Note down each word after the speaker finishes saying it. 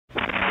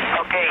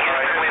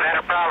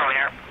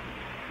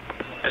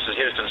This is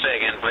Houston. Say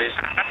again, please.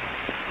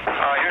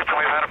 Houston,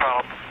 we've had a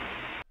problem.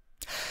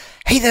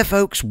 Hey there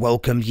folks,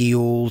 welcome ye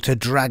all to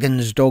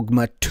Dragon's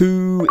Dogma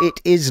 2.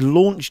 It is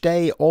launch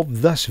day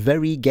of this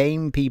very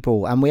game,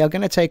 people, and we are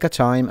going to take our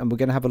time and we're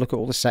going to have a look at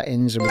all the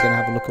settings and we're going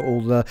to have a look at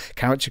all the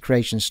character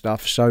creation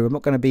stuff, so I'm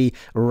not going to be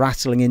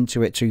rattling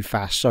into it too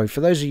fast. So for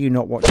those of you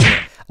not watching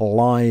it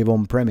live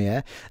on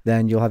Premiere,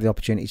 then you'll have the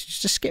opportunity to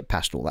just skip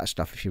past all that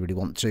stuff if you really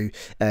want to.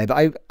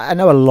 But I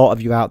know a lot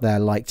of you out there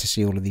like to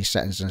see all of these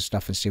settings and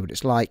stuff and see what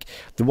it's like.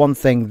 The one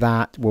thing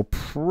that will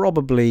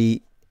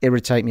probably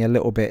irritate me a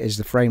little bit is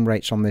the frame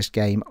rates on this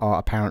game are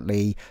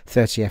apparently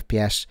 30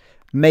 FPS.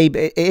 Maybe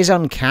it is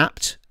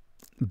uncapped,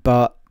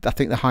 but I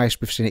think the highest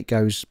we've seen it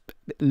goes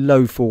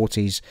low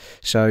 40s.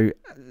 So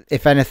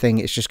if anything,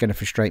 it's just going to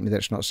frustrate me that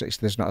it's not 60,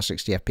 there's not a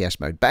 60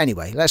 FPS mode. But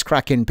anyway, let's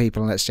crack in,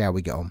 people, and let's see how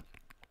we get on.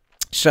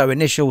 So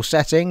initial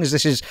settings,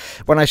 this is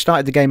when I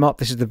started the game up,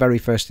 this is the very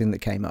first thing that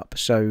came up.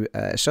 So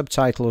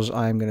subtitles,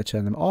 I'm going to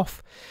turn them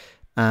off,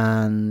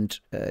 and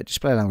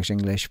display language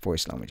English,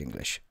 voice language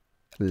English.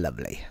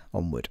 Lovely.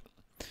 Onward.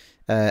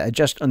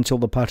 Adjust until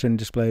the pattern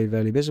display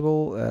barely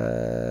visible.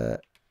 There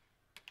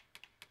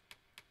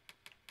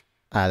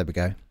we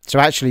go. So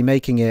actually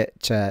making it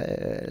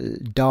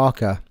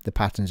darker, the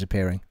pattern's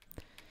appearing.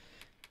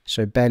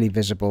 So barely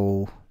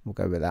visible. We'll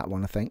go with that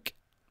one, I think.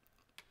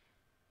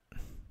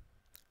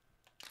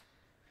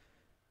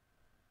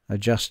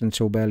 Adjust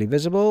until barely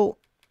visible.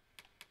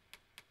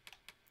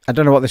 I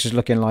don't know what this is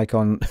looking like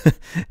on...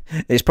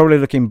 It's probably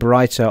looking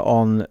brighter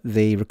on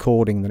the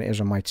recording than it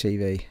is on my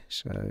TV.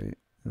 So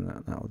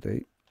that'll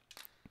do.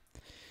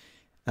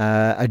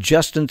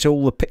 Adjust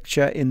until the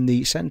picture in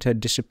the center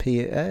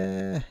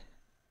disappears.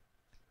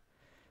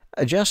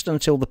 Adjust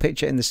until the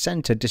picture in the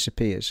center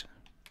disappears.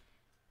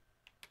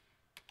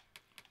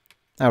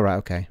 All right,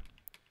 okay.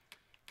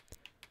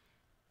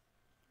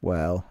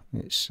 Well,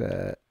 it's...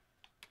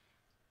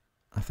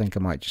 I think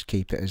I might just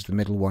keep it as the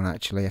middle one,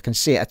 actually. I can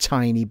see it a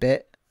tiny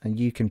bit. And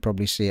you can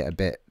probably see it a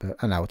bit, but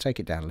I know, I'll take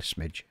it down a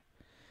smidge.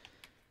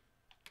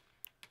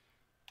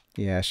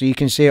 Yeah, so you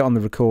can see it on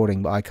the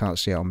recording, but I can't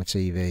see it on my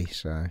TV,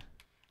 so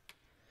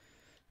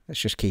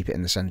let's just keep it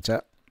in the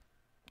center.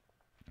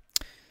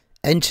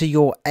 Enter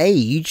your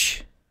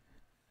age.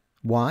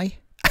 Why?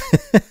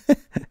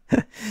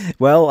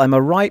 Well, I'm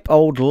a ripe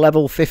old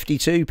level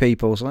 52,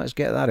 people, so let's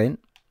get that in.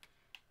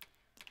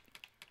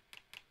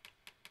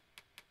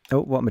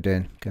 Oh, what am I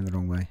doing? Going the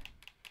wrong way.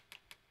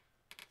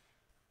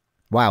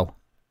 Wow.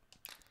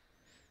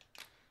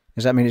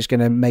 Does that mean it's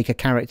going to make a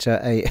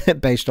character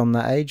based on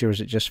that age, or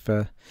is it just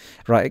for...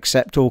 Right,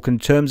 accept all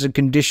terms and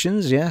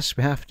conditions. Yes,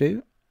 we have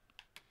to.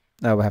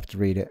 Oh, we have to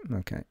read it.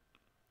 Okay.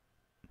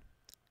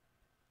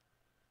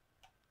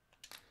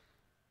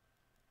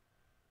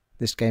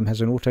 This game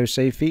has an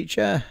autosave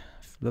feature.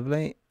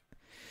 Lovely.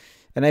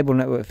 Enable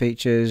network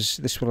features.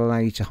 This will allow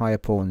you to hire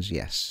pawns.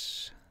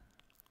 Yes.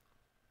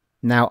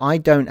 Now, I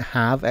don't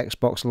have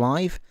Xbox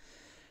Live,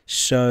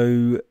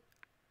 so...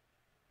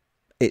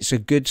 it's a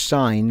good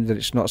sign that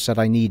it's not said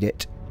I need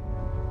it.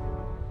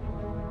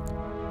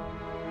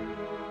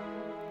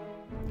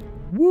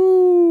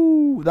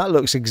 Woo! That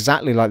looks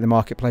exactly like the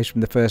marketplace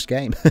from the first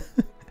game.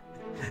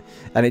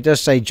 And it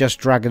does say just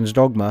Dragon's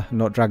Dogma,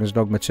 not Dragon's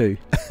Dogma 2.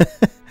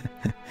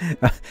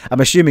 I'm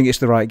assuming it's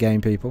the right game,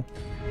 people.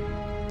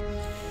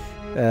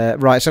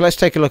 Right, so let's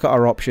take a look at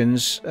our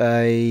options.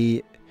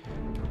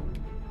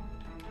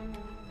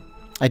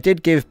 I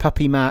did give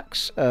Puppy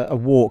Max a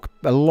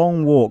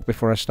long walk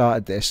before I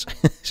started this,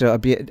 so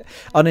I'd be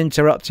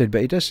uninterrupted,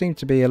 but he does seem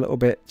to be a little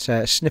bit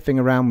sniffing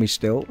around me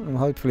still, and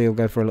hopefully he'll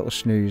go for a little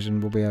snooze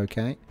and we'll be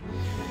okay.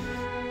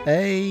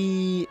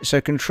 So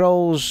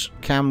controls,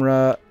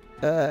 camera,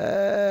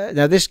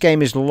 now this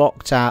game is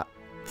locked at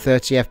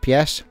 30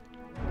 FPS,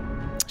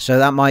 so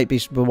that might be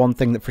the one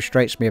thing that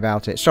frustrates me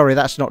about it. Sorry,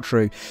 that's not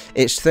true.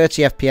 It's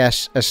 30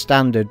 FPS as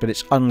standard, but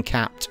it's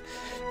uncapped.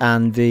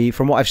 And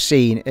from what I've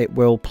seen, it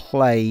will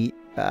play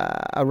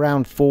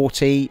around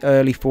 40,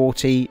 early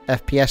 40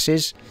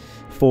 FPSs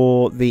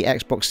for the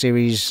Xbox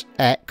Series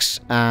X,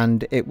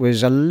 and it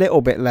was a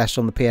little bit less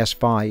on the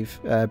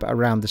PS5, but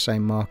around the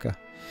same marker.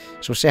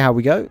 So we'll see how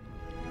we go.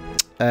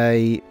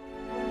 A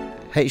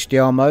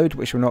HDR mode,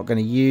 which we're not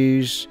going to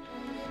use.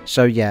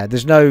 So yeah,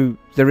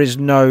 there is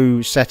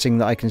no setting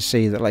that I can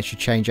see that lets you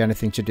change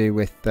anything to do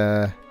with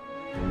the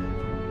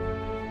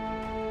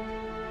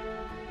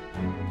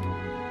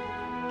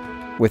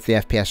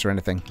FPS or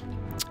anything.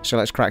 So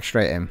let's crack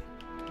straight in.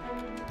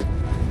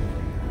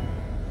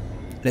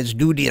 Let's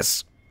do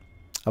this.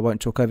 I won't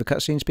talk over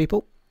cutscenes,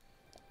 people.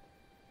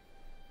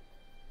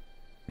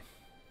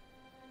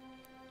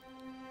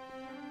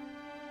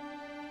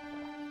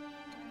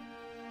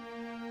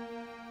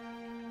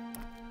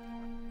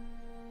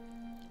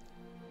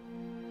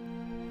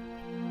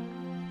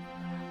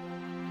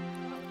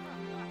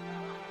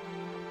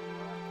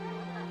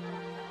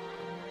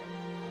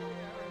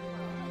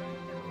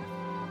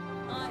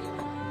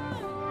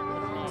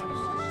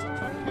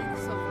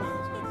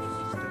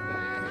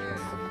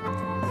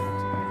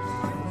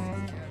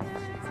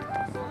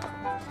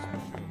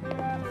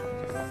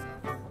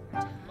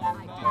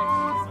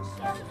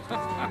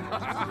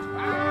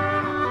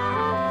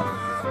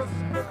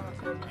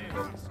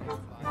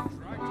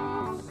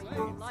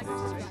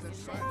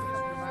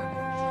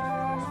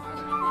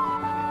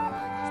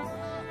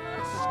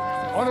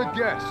 Honored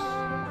guests,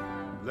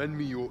 lend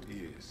me your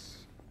ears.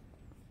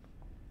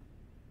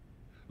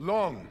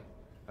 Long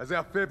has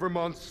our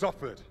Fevrimond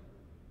suffered,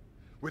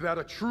 without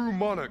a true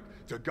monarch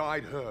to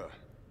guide her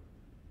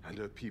and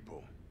her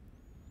people.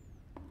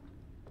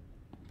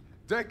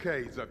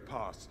 Decades have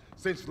passed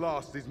since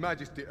last His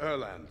Majesty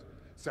Erland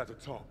sat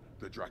atop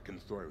the Draken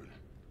throne.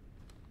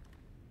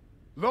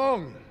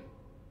 Long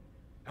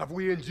have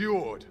we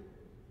endured,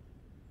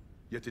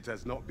 yet it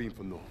has not been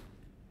for naught.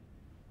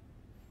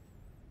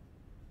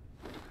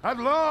 At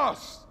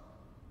last,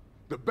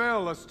 the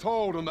bell has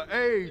tolled on the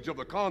age of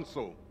the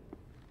Council.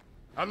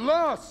 At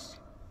last,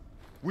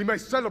 we may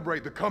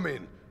celebrate the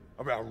coming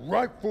of our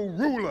rightful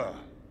ruler.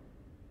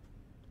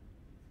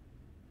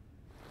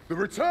 The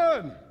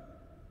return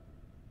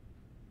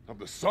of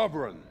the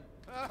Sovereign.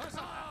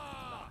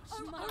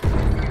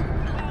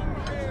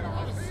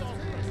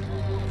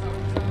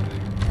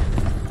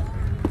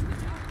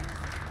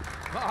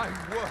 My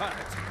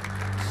word!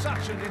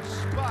 Such an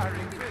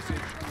inspiring visage.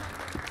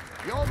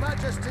 Your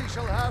Majesty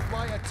shall have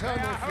my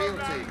eternal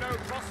fealty.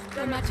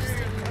 Your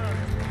Majesty,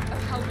 oh,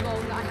 how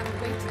long I have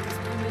awaited this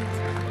moment.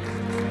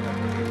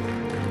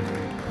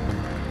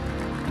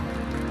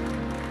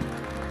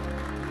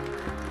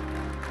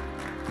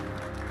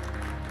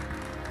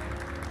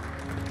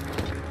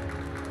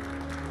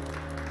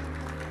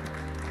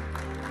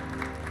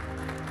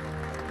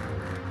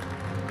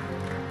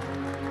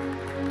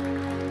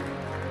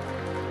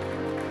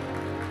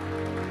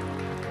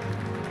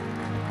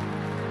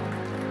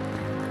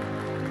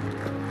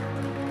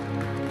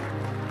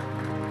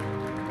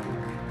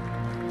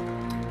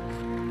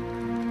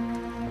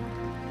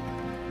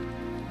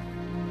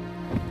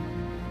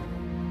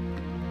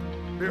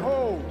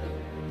 Behold,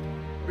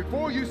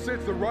 before you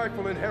sits the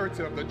rightful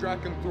inheritor of the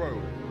Draken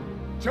throne,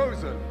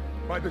 chosen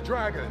by the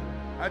dragon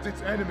as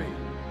its enemy.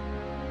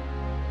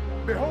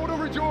 Behold and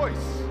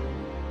rejoice!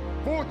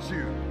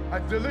 Fortune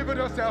has delivered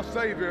us our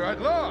savior at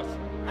last!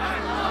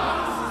 At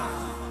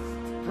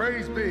last!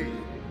 Praise be,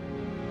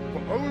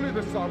 for only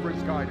the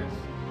Sovereign's guidance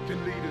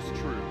can lead us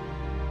true.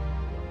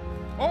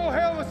 All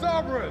hail the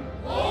Sovereign!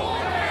 All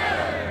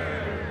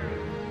hail!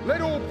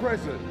 Let all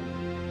present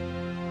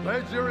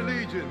pledge their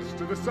allegiance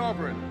to the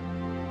Sovereign.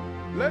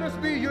 Let us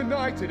be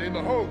united in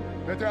the hope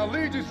that our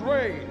liege's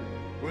reign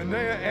will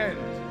ne'er end.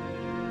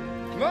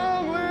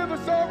 Long live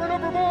the Sovereign of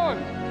Vermont!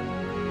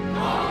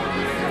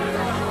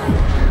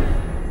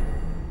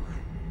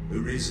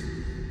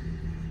 Arisen,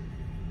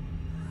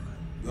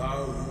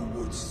 thou who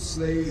wouldst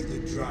slay the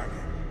dragon,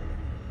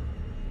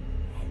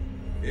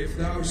 if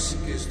thou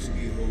seekest to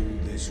behold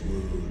this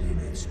world in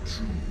its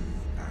true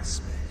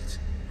aspect,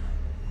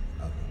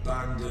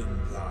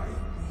 abandon thy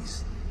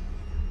reason.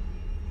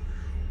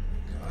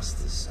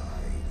 Cast aside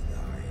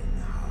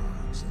thine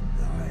heart and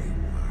thy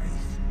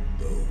life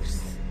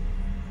both.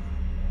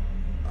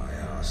 I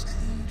ask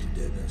thee to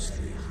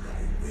demonstrate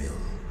thy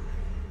will,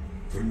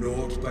 for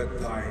naught but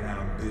thine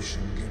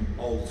ambition can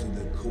alter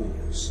the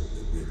course of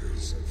the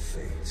rivers of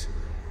fate.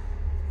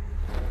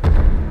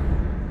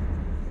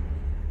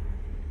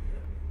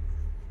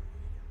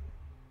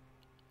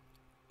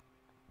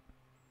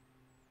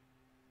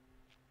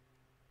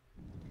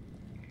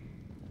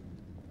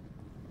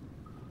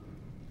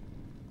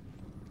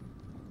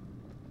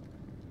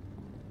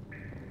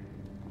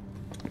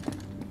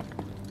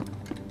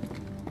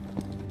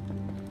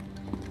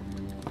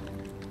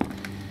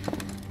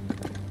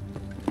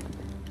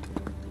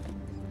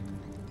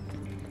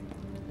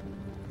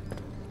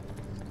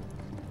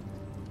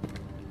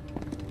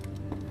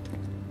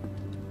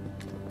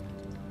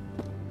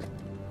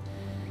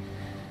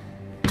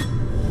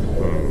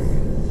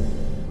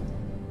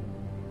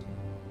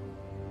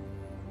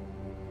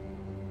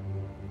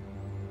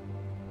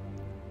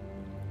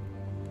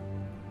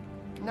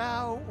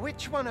 Now,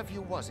 which one of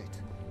you was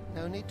it?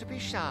 No need to be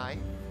shy.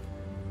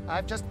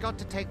 I've just got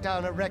to take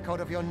down a record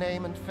of your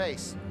name and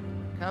face.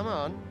 Come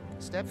on,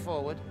 step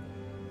forward.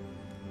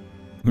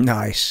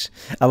 Nice.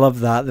 I love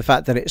that. The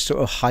fact that it's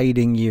sort of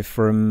hiding you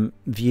from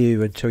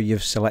view until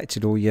you've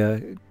selected all your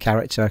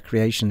character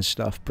creation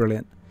stuff.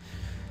 Brilliant.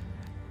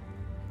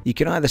 You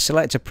can either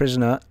select a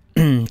prisoner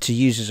to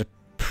use as a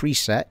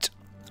preset,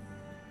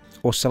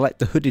 or select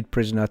the hooded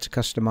prisoner to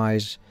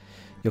customize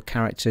your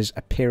character's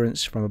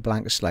appearance from a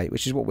blank slate,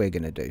 which is what we're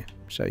going to do.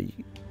 So,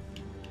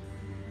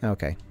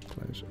 okay,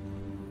 close.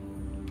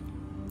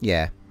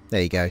 Yeah,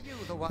 there you go.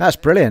 That's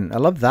brilliant. I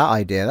love that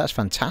idea. That's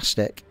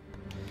fantastic.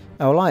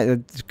 I like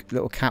the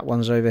little cat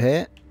ones over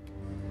here.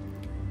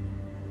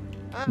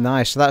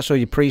 Nice. So that's all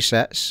your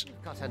presets.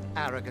 You've got an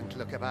arrogant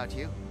look about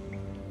you.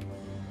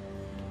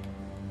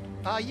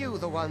 Are you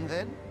the one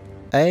then?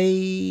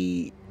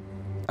 I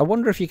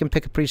wonder if you can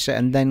pick a preset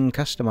and then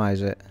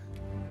customize it.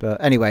 But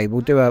anyway,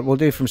 we'll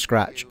do from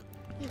scratch.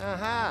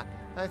 Aha!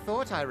 I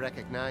thought I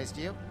recognized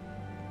you.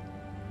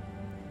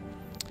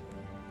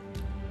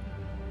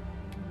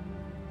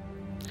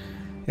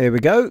 Here we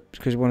go,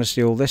 because we want to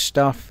see all this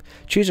stuff.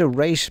 Choose a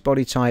race,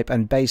 body type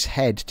and base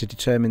head to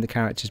determine the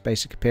character's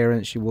basic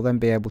appearance. You will then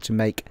be able to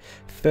make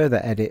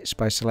further edits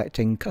by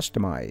selecting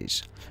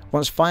Customize.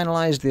 Once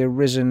finalised, the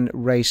arisen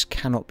race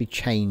cannot be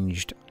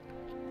changed.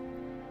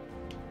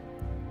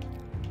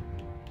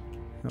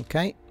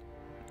 Okay.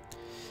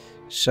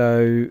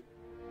 So,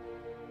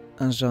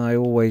 as I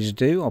always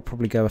do, I'll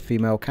probably go a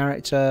female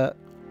character.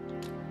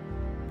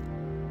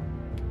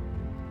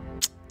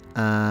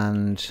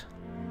 And...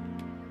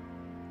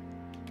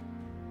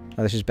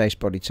 oh, this is base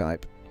body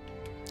type.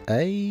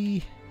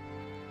 Alright,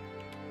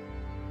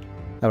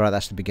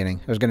 that's the beginning.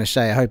 I was going to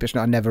say, I hope it's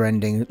not a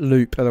never-ending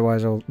loop,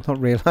 otherwise I'll not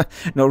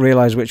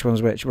realise which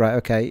one's which. Right,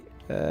 okay.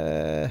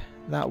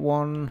 That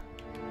one...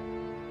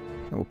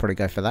 we'll probably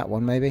go for that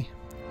one, maybe.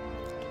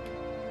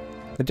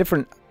 The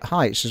different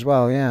heights as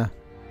well, yeah.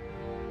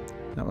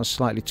 That one's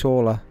slightly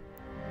taller.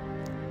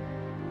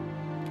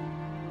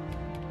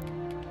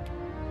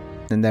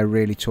 And they're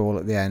really tall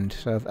at the end.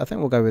 So I think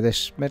we'll go with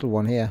this middle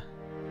one here.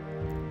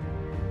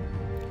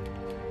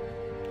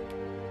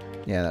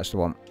 Yeah, that's the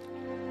one.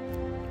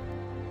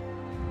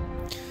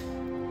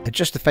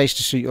 Adjust the face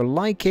to suit your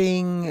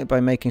liking by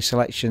making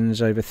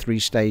selections over 3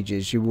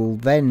 stages. You will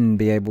then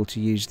be able to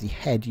use the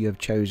head you have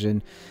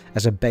chosen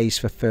as a base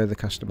for further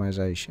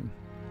customization.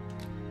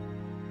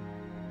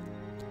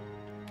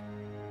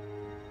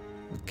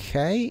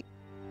 Okay.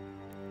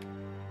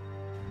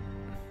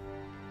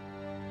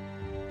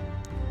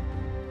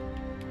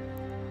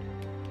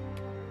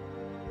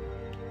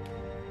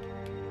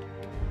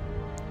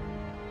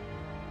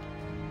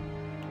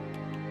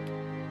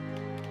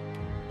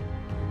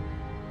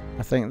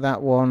 I think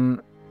that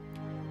one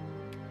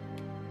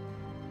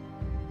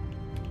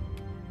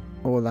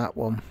or that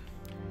one.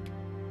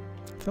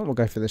 I think we'll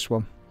go for this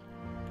one.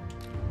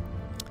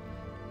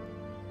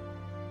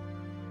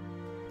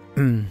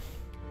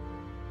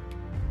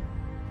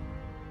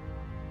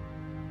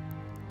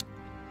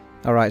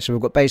 Alright, so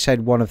we've got base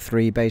head 1 of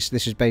 3,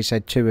 this is base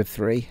head 2 of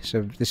 3,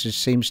 so this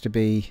seems to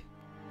be...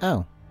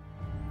 oh.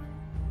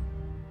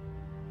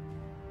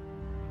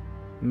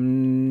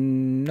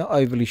 Not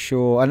overly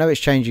sure. I know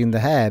it's changing the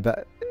hair,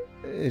 but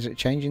is it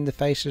changing the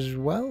face as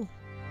well?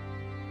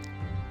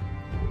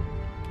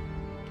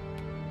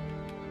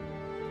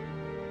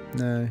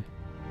 No.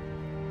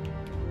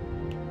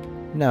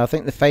 No, I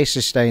think the face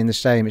is staying the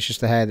same, it's just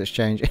the hair that's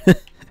changing.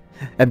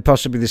 And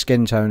possibly the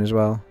skin tone as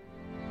well.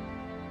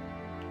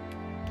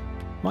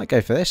 Might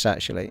go for this,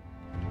 actually.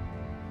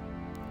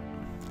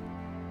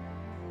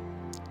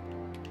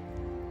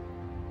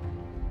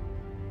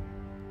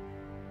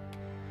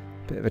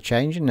 Bit of a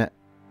change, isn't it?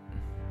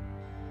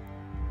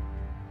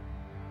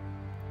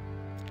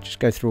 Just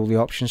go through all the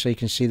options so you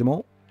can see them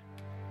all.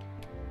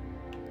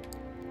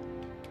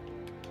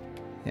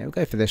 Yeah, we'll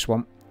go for this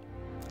one.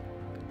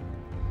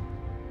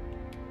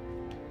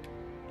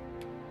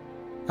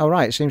 Oh,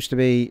 right, it seems to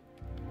be...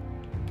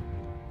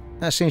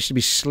 that seems to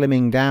be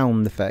slimming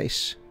down the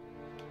face.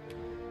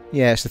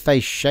 Yeah, it's the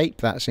face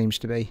shape that seems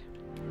to be.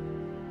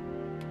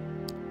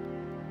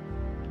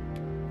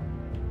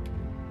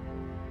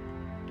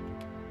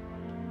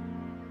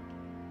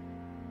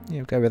 Yeah,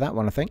 we'll go with that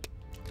one, I think.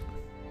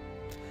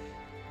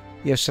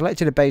 You've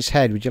selected a base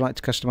head. Would you like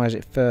to customize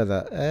it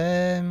further?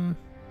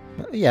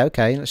 Yeah,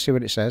 okay. Let's see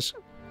what it says.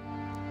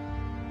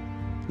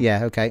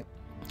 Yeah, okay.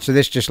 So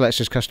this just lets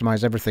us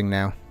customize everything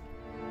now.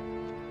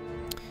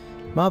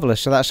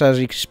 Marvellous. So that says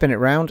you can spin it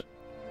round.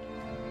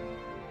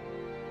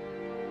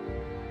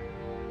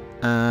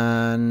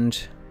 And...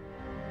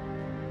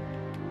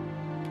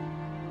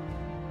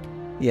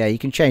 yeah, you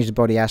can change the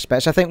body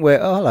aspects. I think we're...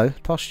 oh, hello.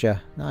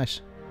 Posture.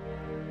 Nice.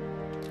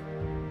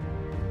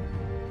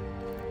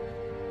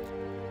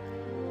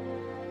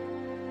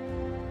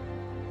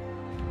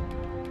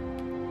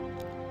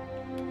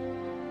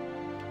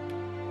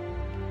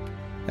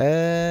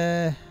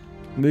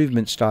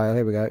 Movement style,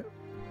 here we go.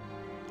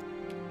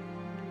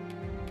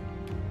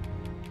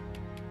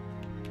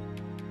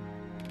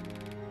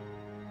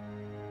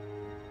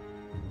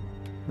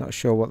 Not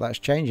sure what that's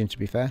changing, to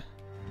be fair.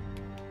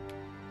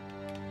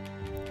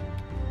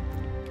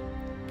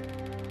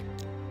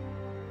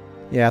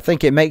 Yeah, I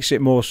think it makes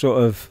it more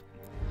sort of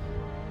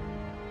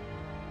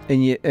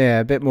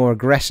a bit more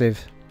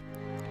aggressive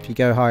if you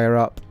go higher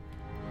up.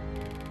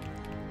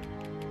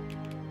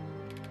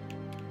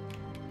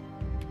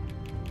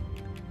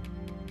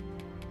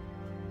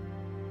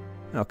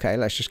 Okay,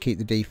 let's just keep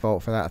the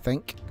default for that, I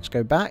think. Let's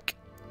go back.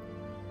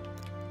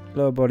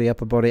 Lower body,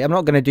 upper body. I'm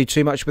not going to do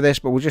too much with this,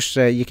 but we'll just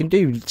say you can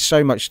do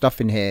so much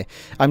stuff in here.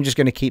 I'm just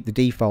going to keep the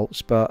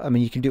defaults, but I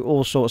mean, you can do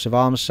all sorts of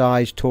arm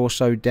size,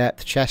 torso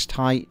depth, chest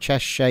height,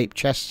 chest shape,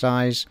 chest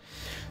size.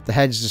 The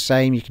head's the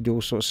same. You can do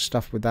all sorts of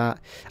stuff with that.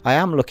 I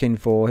am looking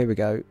for, here we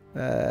go.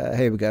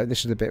 Here we go.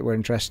 This is the bit we're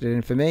interested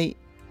in for me.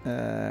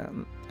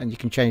 And you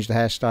can change the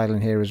hairstyle in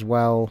here as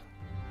well.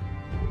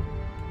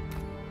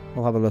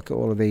 We'll have a look at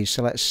all of these.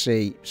 So let's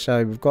see.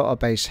 So we've got our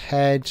base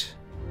head.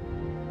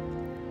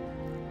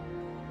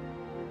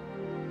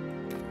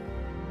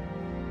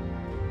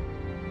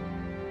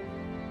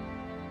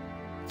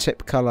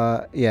 tip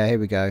colour. Yeah, here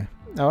we go.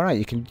 All right,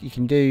 you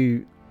can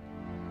do.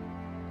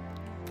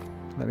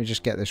 Let me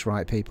just get this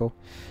right, people.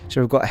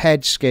 So we've got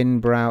head, skin,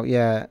 brow.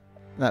 Yeah,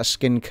 that's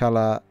skin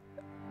colour.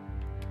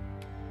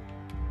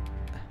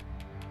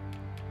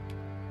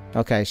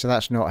 Okay, so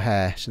that's not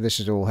hair. So this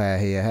is all hair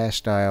here.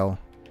 Hairstyle.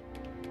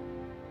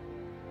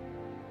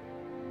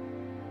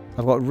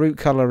 I've got root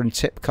colour and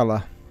tip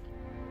colour.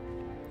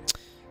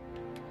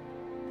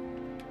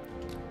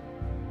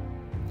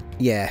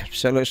 Yeah,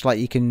 so it looks like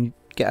you can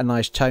get a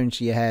nice tone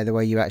to your hair the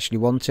way you actually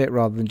want it,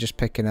 rather than just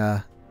picking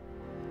a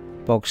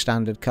bog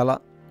standard colour.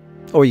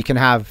 Or you can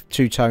have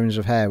 2 tones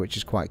of hair, which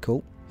is quite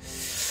cool.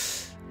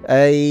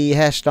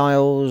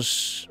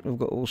 Hairstyles, we've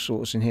got all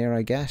sorts in here,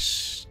 I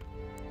guess.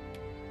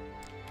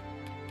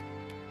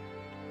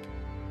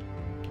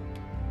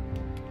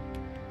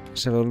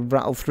 So we'll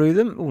rattle through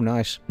them. Oh,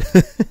 nice.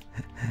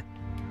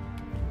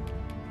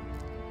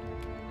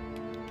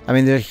 I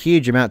mean, there's a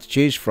huge amount to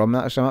choose from.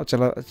 I'm up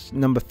to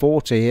number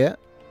 40 here.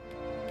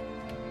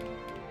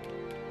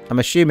 I'm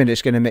assuming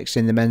it's going to mix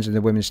in the men's and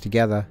the women's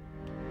together.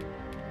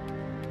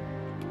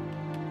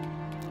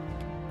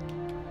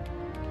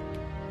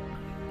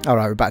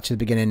 Alright, we're back to the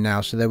beginning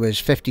now. So there was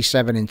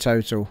 57 in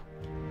total.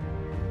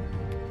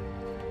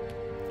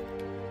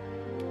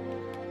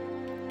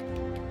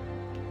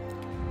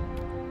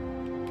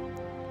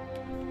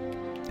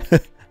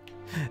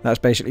 That's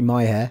basically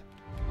my hair.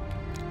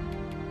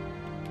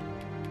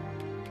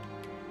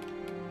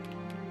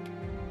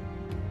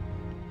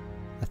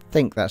 I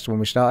think that's the one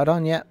we started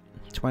on, yeah.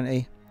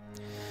 20.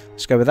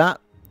 Let's go with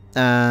that.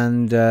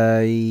 And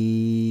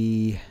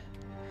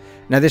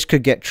now this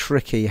could get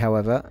tricky,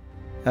 however.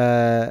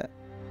 Alright,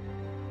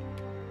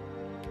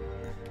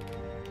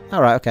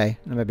 okay.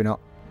 No, maybe not.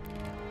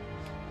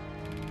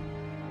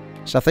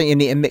 So I think you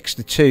need to mix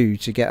the two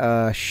to get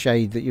a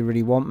shade that you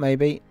really want,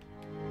 maybe.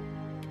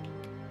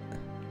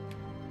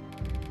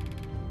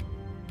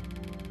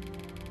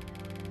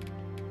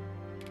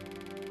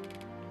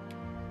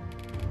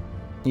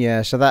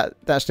 Yeah, so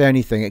that's the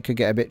only thing. It could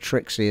get a bit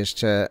tricksy as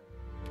to...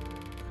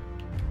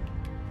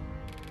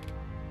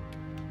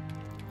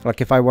 Like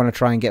if I want to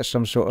try and get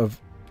some sort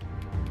of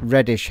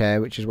reddish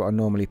hair, which is what I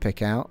normally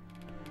pick out.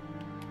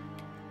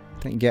 I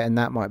think getting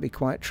that might be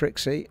quite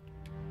tricksy.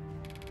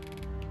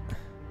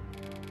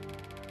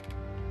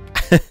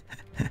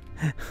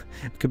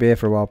 Could be here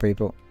for a while,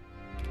 people.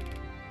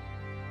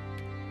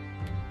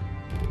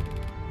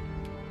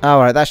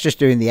 Alright, that's just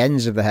doing the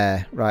ends of the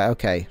hair. Right,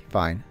 okay,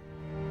 fine.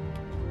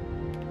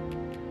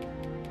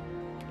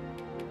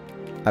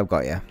 I've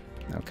got you.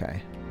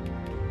 Okay.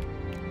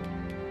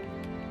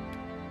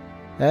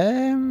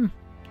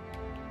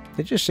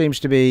 It just seems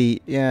to be,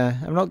 yeah,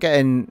 I'm not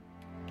getting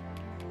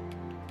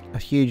a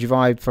huge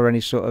vibe for any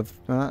sort of,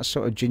 well, that's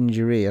sort of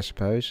gingery, I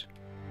suppose.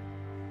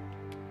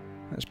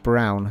 That's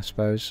brown, I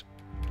suppose.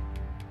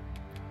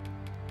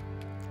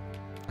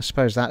 I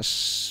suppose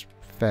that's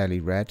fairly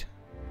red.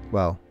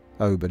 Well,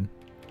 auburn.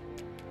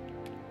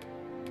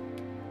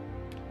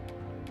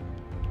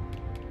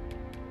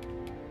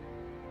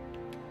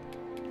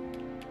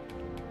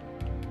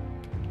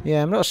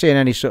 Yeah, I'm not seeing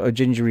any sort of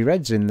gingery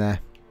reds in there.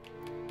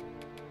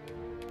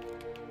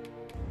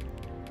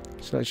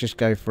 So let's just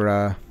go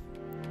for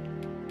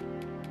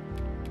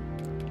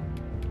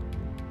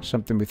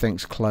something we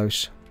think's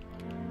close.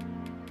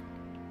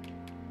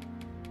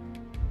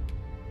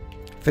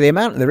 For the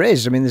amount there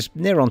is, I mean, there's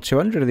near on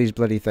 200 of these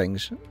bloody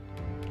things.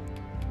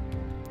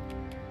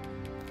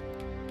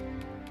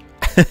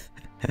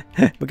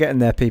 We're getting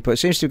there, people. It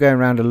seems to be going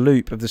around a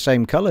loop of the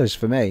same colours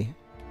for me.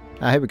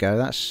 Ah, here we go.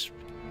 That's...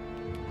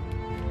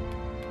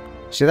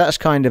 See, that's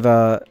kind of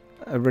a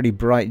really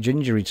bright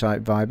gingery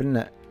type vibe, isn't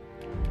it?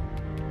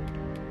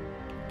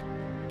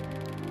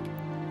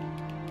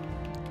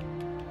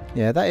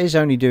 Yeah, that is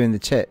only doing the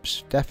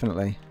tips,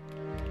 definitely.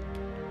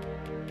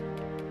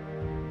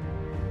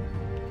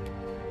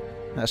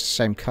 That's the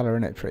same colour,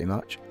 isn't it, pretty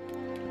much?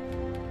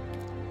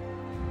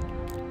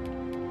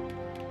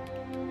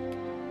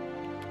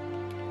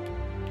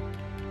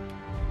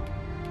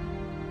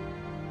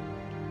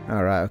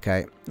 Alright,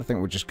 okay. I think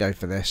we'll just go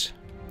for this.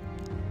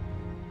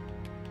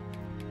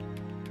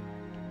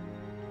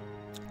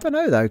 I don't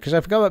know, though, because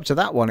if I go up to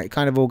that one, it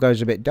kind of all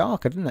goes a bit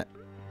darker, doesn't it?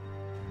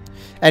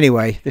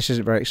 Anyway, this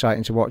isn't very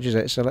exciting to watch, is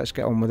it? So let's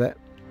get on with it.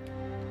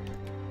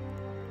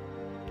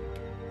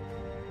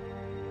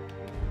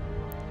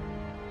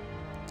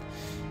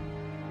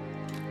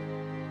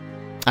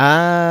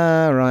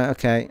 Ah, right,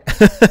 okay.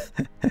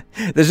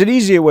 There's an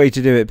easier way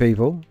to do it,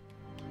 people.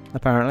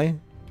 Apparently.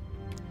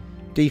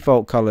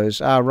 Default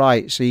colours. Ah,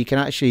 right. So you can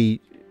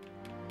actually,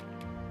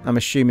 I'm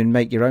assuming,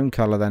 make your own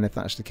colour then, if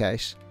that's the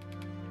case.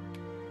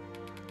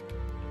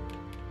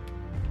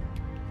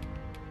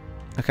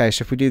 Okay,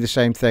 so if we do the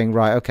same thing,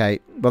 right, okay.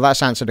 Well,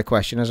 that's answered the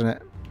question, hasn't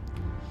it?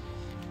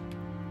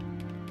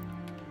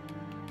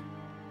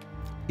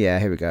 Yeah,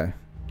 here we go.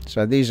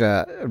 So these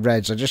are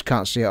reds. I just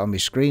can't see it on my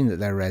screen that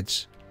they're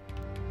reds.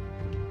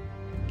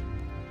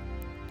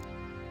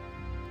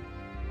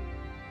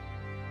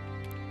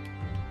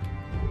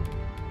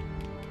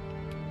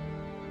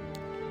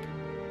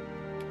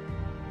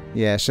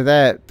 Yeah, so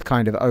they're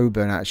kind of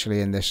open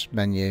actually in this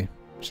menu.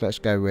 So let's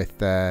go with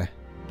that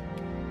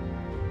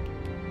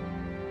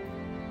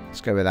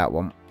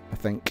one, I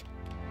think.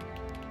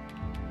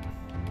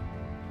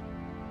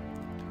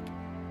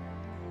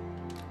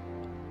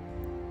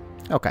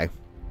 Okay.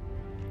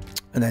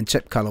 And then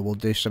tip color will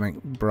do something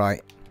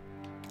bright.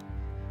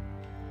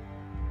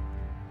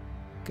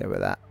 Go with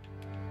that.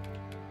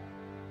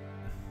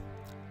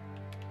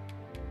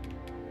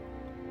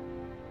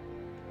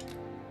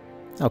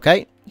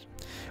 Okay.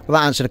 Well,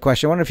 that answered the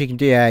question. I wonder if you can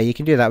do... Yeah, you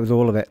can do that with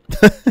all of it.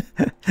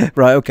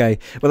 Right, okay.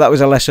 Well, that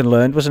was a lesson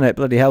learned, wasn't it?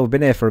 Bloody hell, we've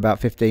been here for about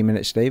 15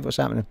 minutes, Steve. What's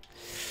happening?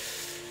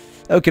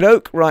 Okie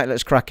doke. Right,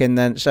 let's crack in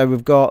then. So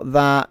we've got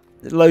that.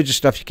 Loads of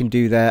stuff you can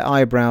do there.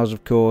 Eyebrows,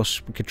 of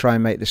course. We could try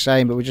and make the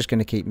same, but we're just going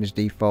to keep them as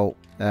default.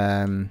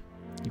 You've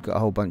got a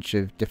whole bunch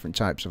of different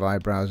types of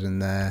eyebrows in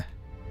there.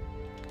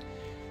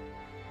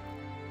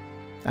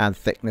 And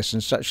thickness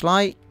and such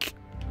like.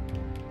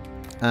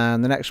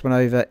 And the next one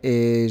over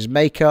is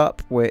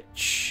makeup,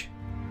 which...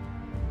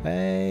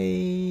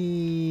 Hey...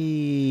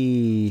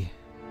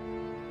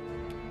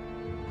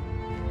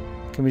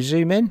 Can we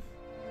zoom in?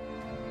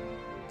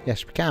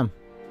 Yes, we can.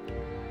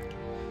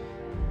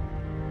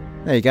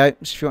 There you go. So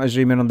if you want to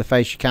zoom in on the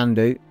face, you can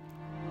do.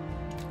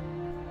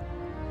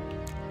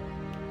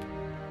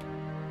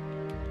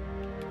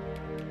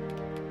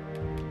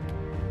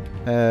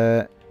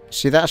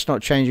 See, that's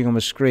not changing on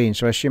the screen,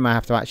 so I assume I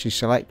have to actually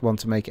select one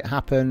to make it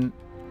happen.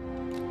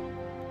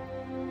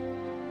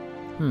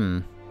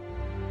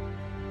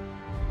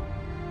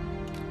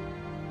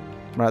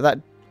 Right, that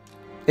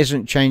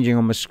isn't changing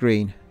on the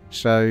screen,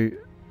 so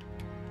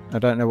I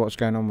don't know what's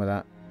going on with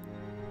that.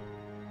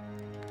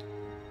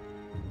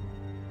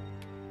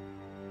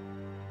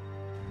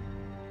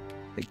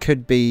 It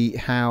could be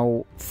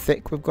how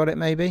thick we've got it,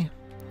 maybe.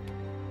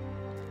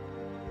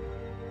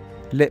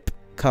 Lip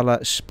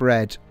colour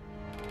spread.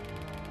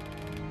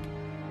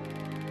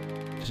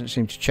 Doesn't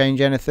seem to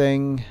change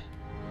anything.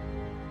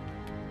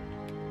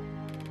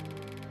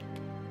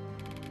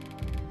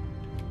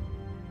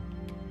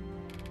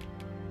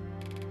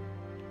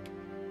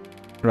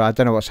 Right, I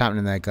don't know what's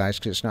happening there, guys,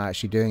 because it's not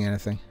actually doing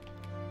anything.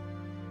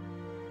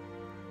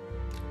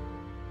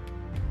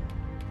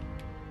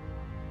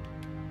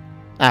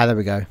 Ah, there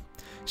we go.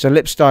 So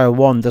lip style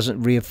 1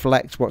 doesn't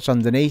reflect what's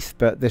underneath,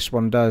 but this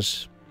one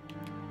does.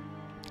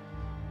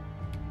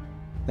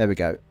 There we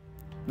go.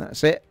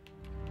 That's it.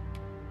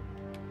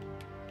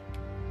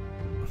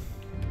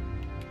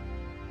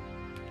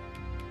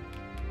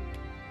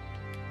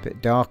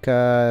 Bit darker.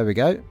 There we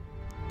go.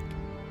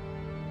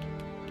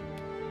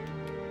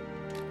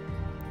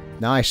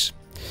 Nice.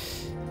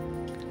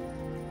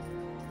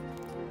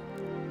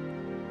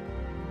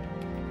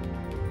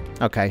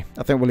 Okay,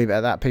 I think we'll leave it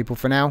at that, people,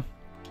 for now.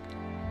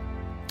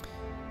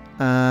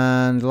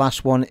 And the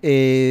last one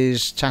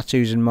is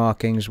tattoos and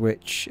markings,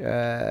 which,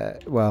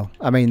 well,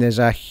 I mean, there's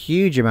a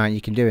huge amount you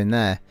can do in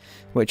there,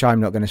 which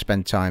I'm not going to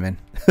spend time in.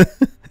 You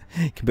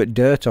can put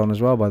dirt on as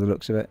well, by the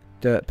looks of it.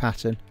 Dirt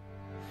pattern.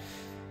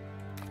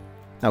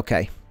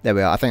 Okay, there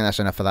we are. I think that's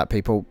enough of that,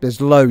 people. There's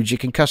loads. You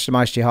can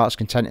customize to your heart's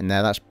content in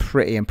there. That's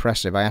pretty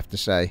impressive, I have to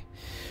say.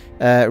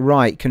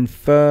 Right,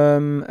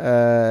 confirm,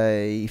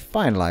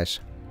 finalize.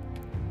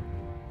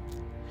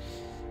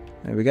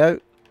 There we go.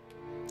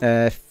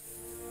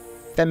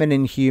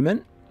 Feminine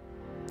human.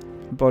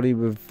 Body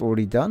we've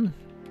already done.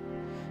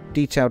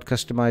 Detailed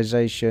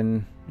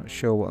customization. Not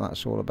sure what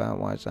that's all about.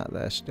 Why is that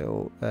there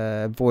still?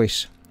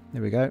 Voice.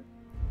 There we go.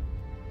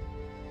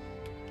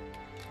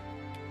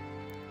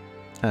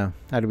 Oh,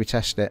 how do we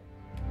test it?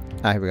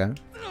 Ah, here we go.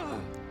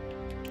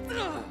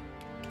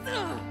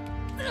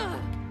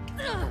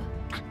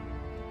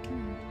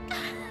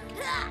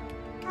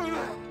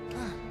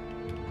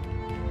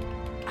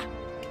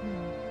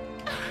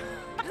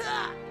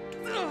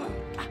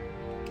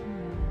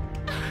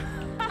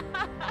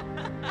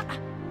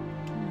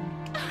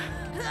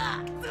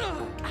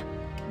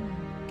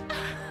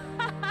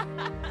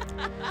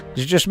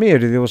 Is it just me, or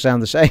do they all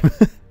sound the same?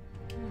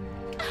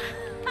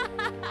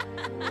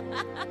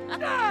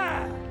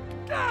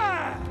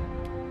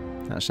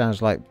 That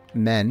sounds like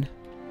men.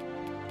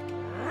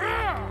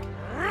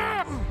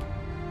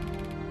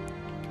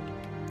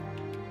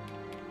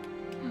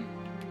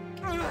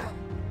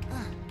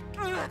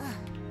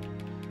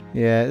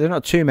 Yeah, there are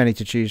not too many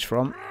to choose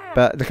from,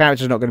 but the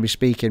character's not going to be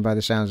speaking by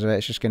the sounds of it.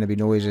 It's just going to be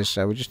noises,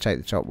 so we'll just take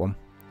the top one.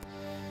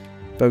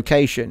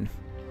 Vocation.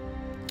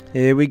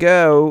 Here we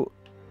go.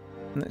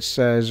 Let's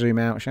zoom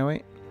out, shall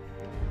we?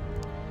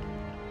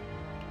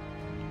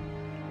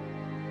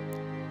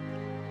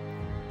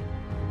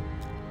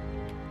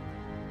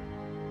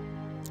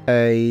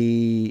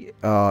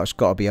 Oh, it's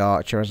got to be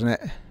Archer, hasn't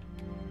it?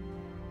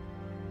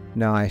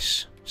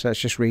 Nice. So let's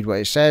just read what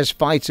it says.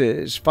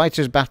 Fighters.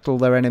 Fighters battle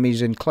their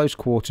enemies in close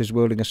quarters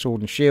wielding a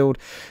sword and shield.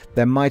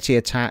 Their mighty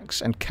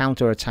attacks and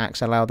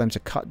counter-attacks allow them to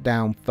cut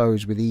down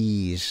foes with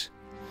ease.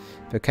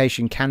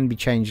 Vocation can be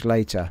changed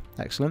later.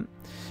 Excellent.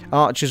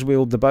 Archers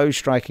wield the bow,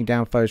 striking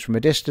down foes from a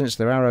distance.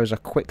 Their arrows are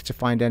quick to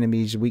find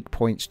enemies' weak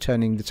points,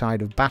 turning the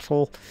tide of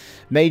battle.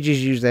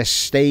 Mages use their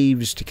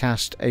staves to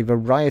cast a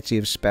variety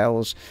of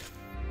spells.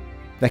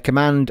 Their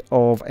command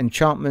of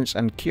enchantments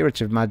and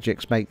curative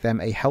magics make them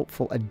a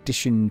helpful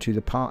addition to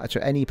to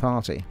any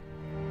party.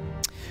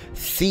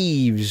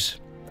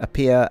 Thieves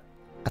appear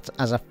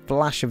as a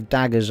flash of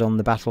daggers on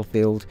the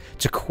battlefield,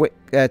 too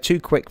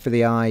quick for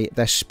the eye.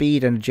 Their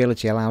speed and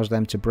agility allows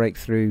them to break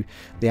through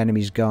the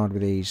enemy's guard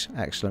with ease.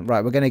 Excellent.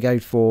 Right, we're going to go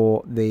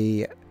for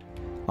the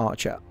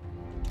archer.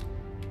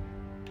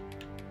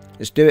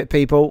 Let's do it,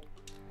 people.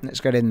 Let's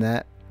get in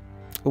there.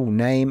 Oh,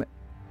 name.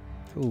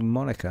 Oh,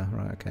 Monica.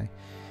 Right, okay.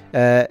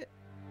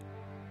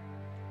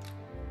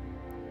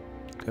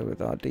 Go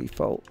with our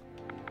default.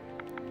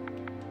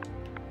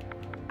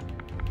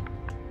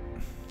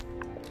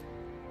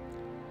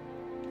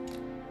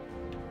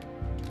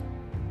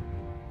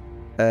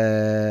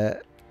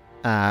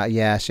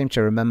 Yeah, I seem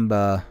to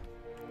remember.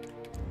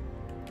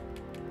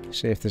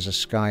 See if there's a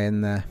sky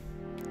in there.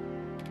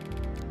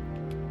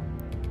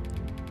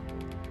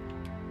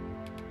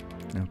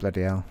 Oh,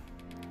 bloody hell.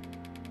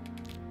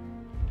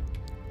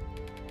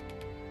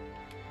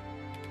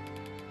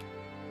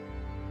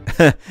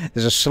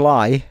 There's a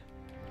Sly.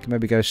 Can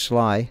maybe go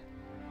Sly.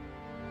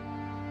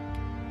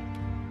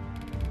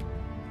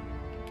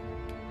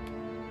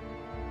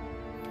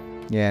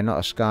 Yeah, not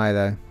a Sky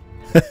though.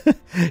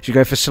 Should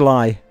go for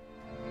Sly.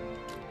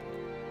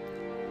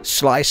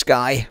 Sly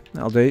Sky.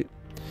 That'll do.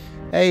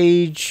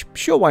 Age.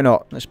 Sure, why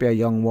not? Let's be a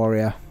young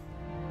warrior.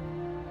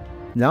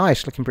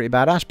 Nice. Looking pretty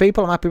badass,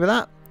 people. I'm happy with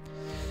that.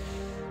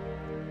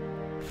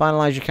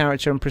 Finalise your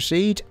character and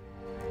proceed.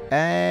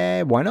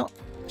 Why not?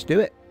 Let's do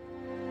it.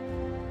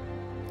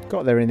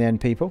 Got there in the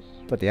end, people.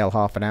 Bloody hell,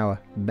 half an hour.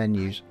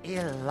 Menus.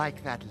 Ill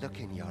like that look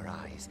in your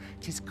eyes.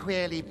 'Tis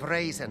queerly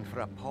brazen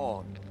for a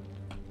pawn.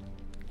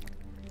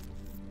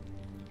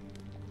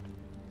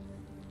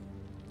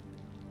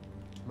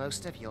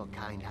 Most of your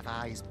kind have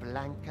eyes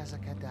blank as a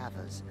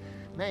cadaver's.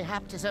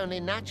 Mayhap 'tis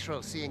only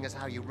natural, seeing as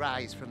how you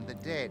rise from the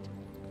dead.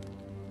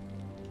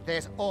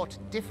 There's aught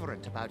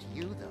different about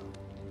you, though.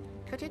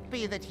 Could it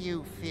be that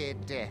you fear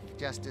death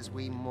just as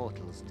we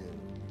mortals do?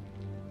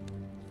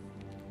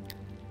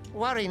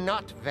 Worry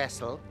not,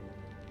 vessel.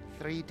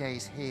 3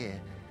 days here,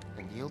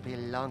 and you'll be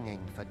longing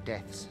for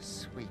death's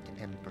sweet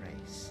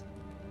embrace.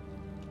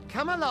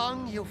 Come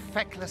along, you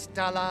feckless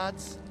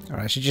dullards.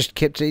 Alright, so just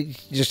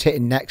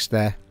hitting next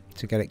there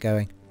to get it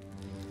going.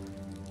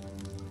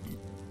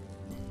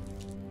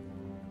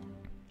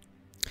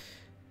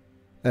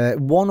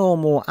 One or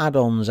more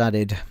add-ons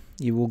added.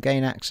 You will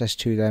gain access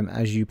to them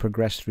as you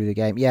progress through the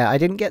game. Yeah, I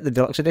didn't get the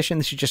deluxe edition.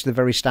 This is just the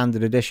very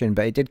standard edition,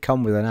 but it did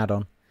come with an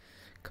add-on.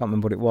 Can't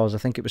remember what it was. I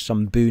think it was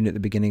some boon at the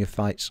beginning of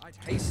fights. I'd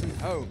hasten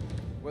home,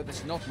 were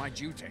this not my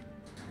duty.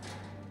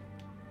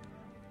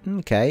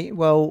 Okay,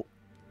 well,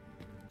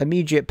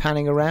 immediate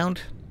panning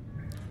around.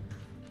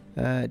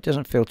 It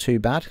doesn't feel too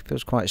bad. It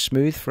feels quite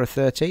smooth for a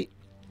 30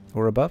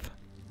 or above.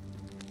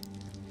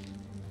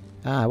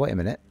 Ah, wait a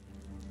minute.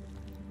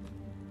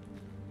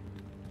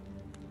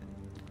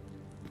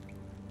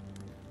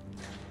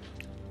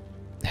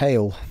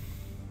 Hail.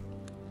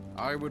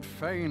 I would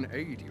fain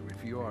aid you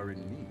if you are in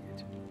need.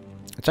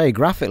 I tell you,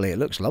 graphically, it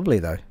looks lovely,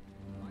 though.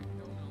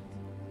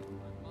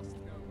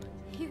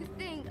 You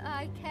think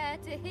I care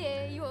to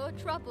hear your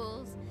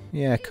troubles?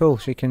 Yeah, cool.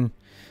 So you can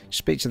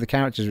speak to the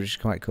characters, which is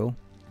quite cool.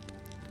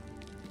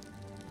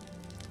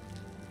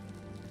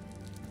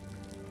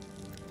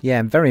 Yeah,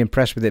 I'm very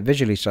impressed with it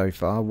visually so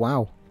far.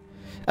 Wow.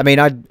 I mean,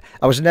 I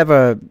was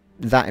never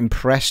that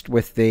impressed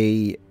with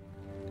the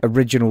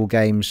original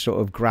game's sort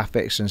of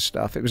graphics and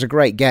stuff. It was a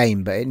great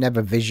game, but it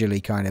never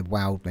visually kind of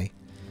wowed me.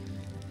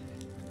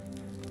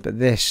 But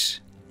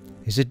this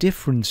is a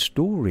different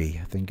story,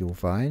 I think you'll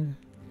find.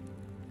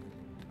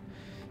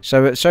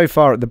 So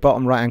far at the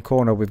bottom right hand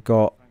corner we've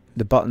got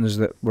the buttons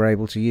that we're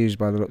able to use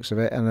by the looks of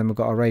it, and then we've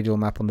got a radial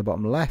map on the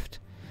bottom left.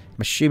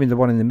 I'm assuming the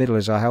one in the middle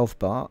is our health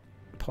bar,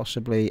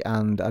 possibly,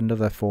 and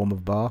another form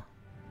of bar,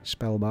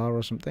 spell bar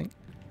or something.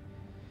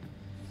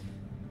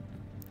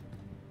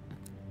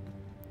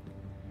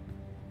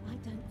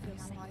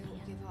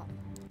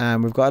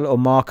 And we've got a little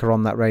marker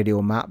on that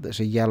radial map that's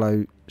a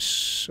yellow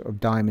sort of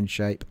diamond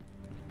shape.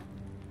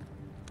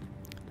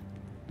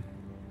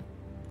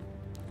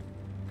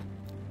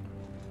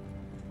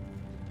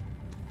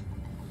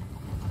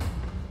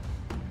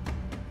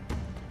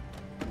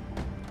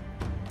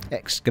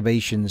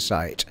 Excavation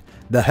site.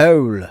 The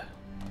hole.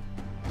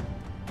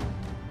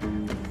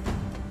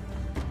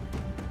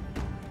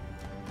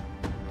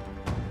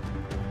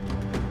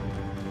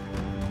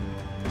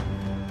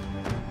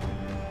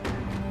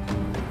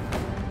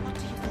 What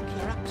do you think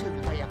you're up to,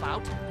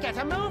 layabout? Get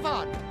a move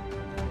on!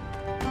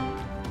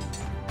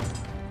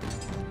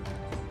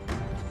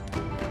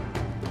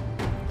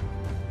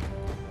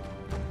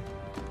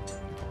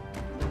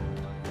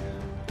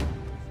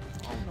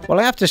 Well,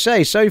 I have to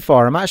say, so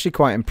far, I'm actually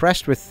quite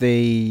impressed with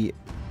the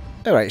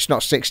Alright, it's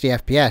not 60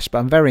 FPS, but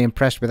I'm very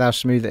impressed with how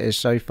smooth it is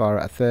so far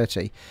at a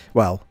 30.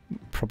 Well,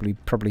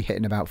 probably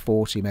hitting about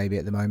 40 maybe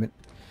at the moment.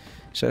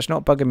 So it's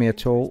not bugging me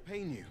at all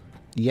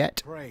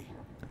yet. Pray,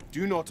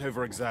 do not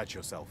overexert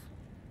yourself.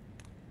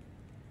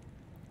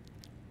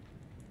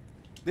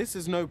 This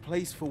is no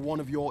place for one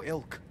of your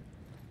ilk.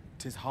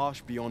 'Tis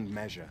harsh beyond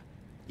measure.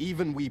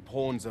 Even we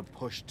pawns are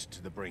pushed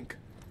to the brink.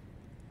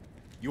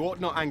 You ought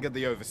not anger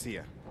the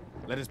overseer.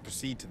 Let us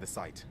proceed to the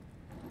site.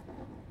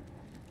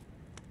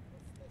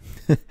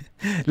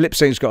 Lip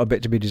sync's got a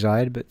bit to be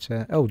desired, but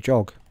oh,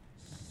 jog.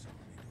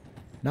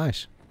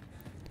 Nice.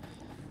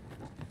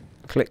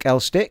 Click L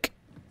stick.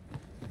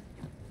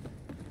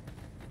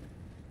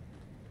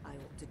 I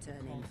ought to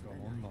turn in for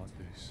the night.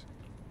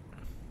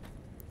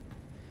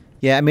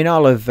 Yeah, I mean,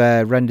 I'll have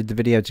rendered the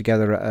video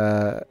together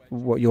at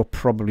what you're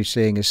probably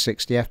seeing as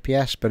 60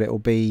 FPS, but it'll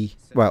be,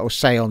 well, it'll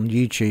say on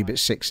YouTube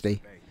it's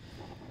 60.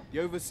 The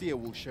overseer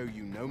will show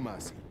you no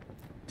mercy.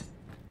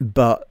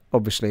 But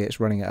obviously it's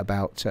running at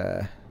about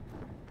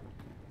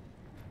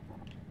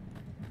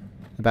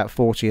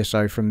 40 or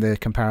so from the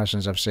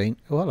comparisons I've seen.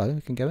 Oh, hello,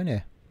 we can go in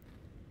here.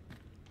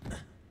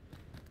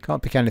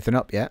 Can't pick anything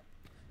up yet.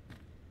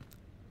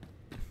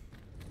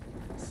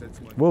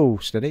 Whoa,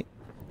 steady.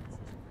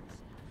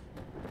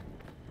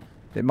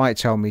 It might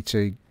tell me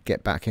to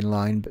get back in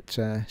line, but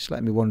it's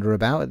letting me wander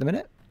about at the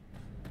minute.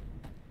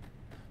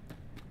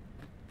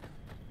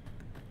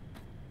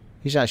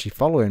 He's actually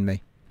following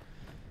me.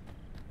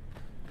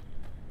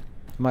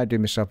 I might do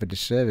myself a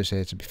disservice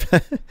here, to be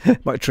fair.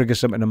 Might trigger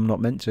something I'm not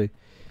meant to.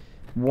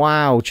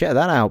 Wow, check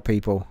that out,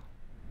 people.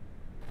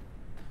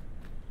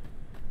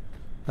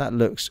 That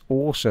looks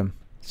awesome.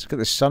 Let's look at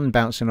the sun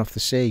bouncing off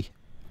the sea.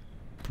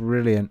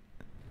 Brilliant.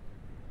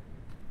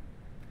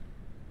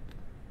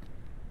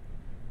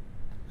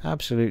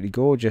 Absolutely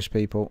gorgeous,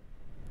 people.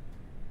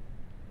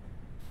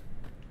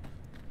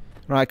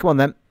 Right, come on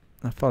then.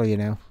 I'll follow you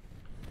now.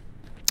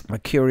 My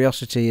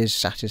curiosity is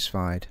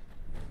satisfied.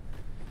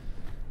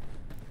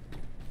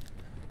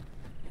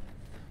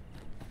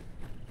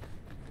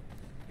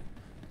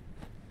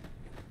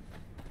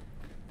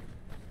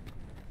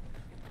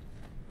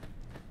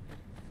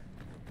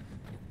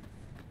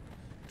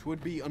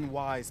 Twould be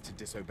unwise to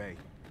disobey.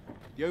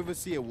 The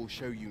overseer will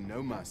show you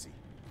no mercy.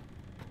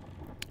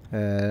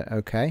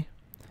 Okay.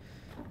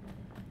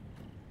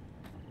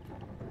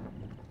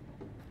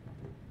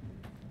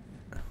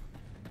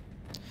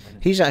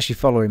 He's actually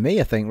following me,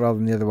 I think, rather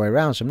than the other way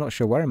around, so I'm not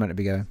sure where I'm meant to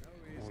be going.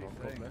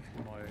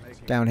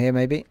 Down here,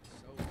 maybe?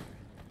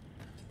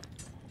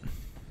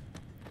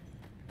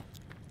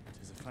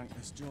 It's a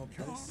thankless job,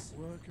 this.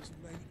 Work as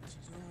late as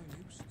I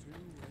used to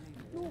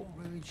anymore.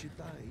 What ruins your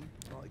day,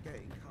 like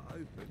getting cut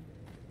open?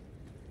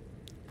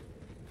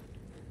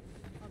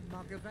 A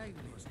mug of ale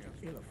is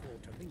ill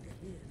afford to linger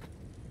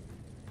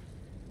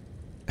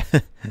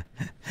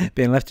here.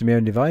 Being left to my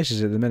own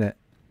devices at the minute.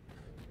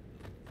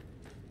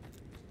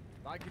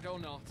 Like it or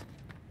not,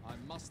 I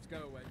must go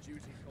where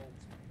duty calls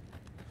me.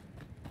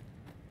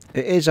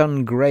 It is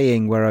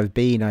ungraying where I've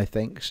been, I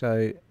think,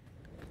 so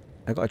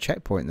I've got a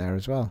checkpoint there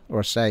as well,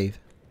 or a save.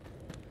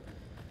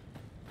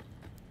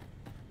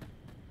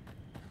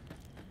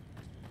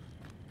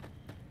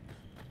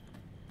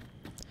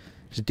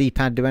 Does the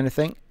D-pad do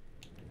anything?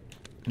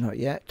 Not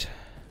yet.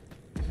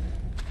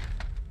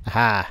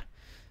 Aha!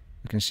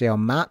 We can see our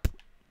map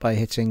by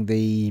hitting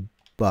the...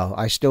 Well,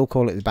 I still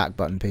call it the back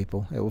button,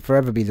 people. It will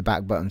forever be the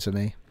back button to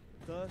me.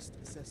 First,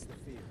 assess the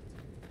field,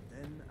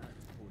 then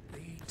act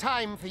accordingly.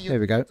 Time for you There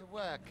we go. to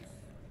work.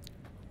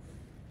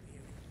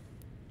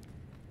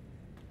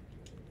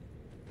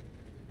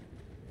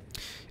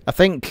 I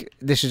think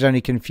this is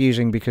only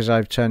confusing because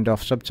I've turned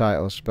off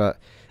subtitles, but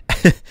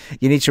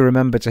you need to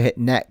remember to hit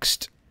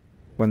next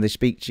when they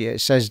speak to you.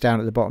 It says down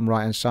at the bottom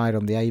right hand side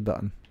on the A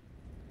button.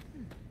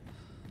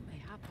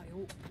 Mayhap I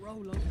ought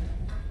roll over.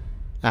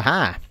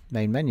 Aha!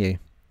 Main menu.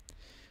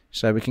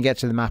 So we can get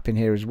to the map in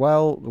here as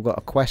well. We've got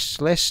a quests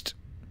list,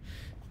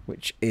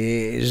 which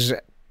is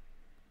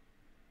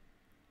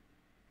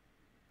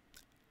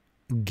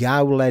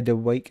Gaoled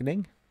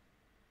Awakening.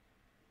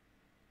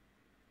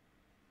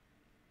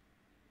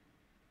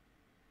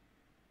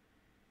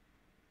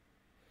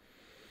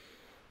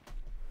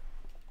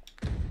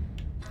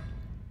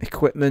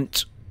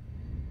 Equipment.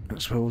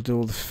 That's where we'll do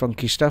all the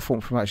funky stuff.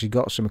 Once we've actually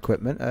got some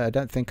equipment. I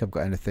don't think I've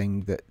got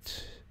anything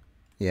that...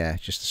 Yeah,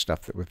 just the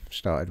stuff that we've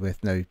started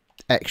with. No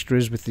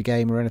extras with the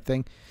game or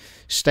anything.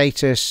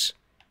 Status.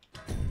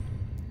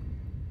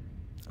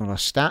 On our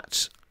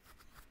stats.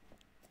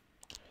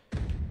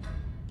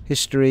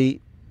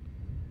 History.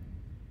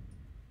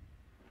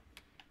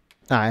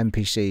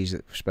 NPCs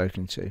that we've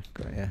spoken to.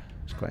 Yeah,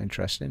 it's quite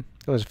interesting.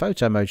 There was a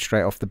photo mode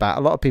straight off the bat.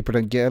 A lot of people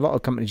don't get. A lot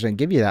of companies don't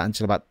give you that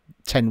until about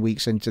 10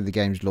 weeks into the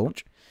game's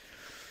launch.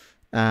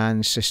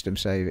 And system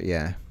save.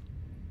 Yeah.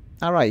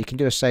 All right, you can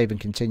do a save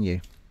and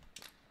continue.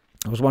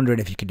 I was wondering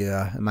if you could do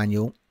a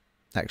manual.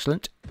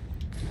 Excellent.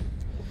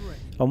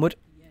 Onward.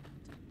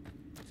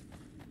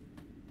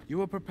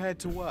 You are prepared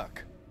to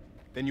work.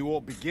 Then you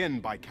ought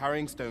begin by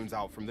carrying stones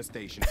out from the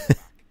station back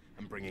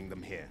and bringing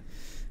them here.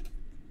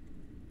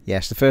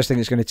 Yes, the first thing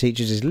it's going to teach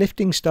us is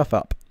lifting stuff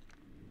up.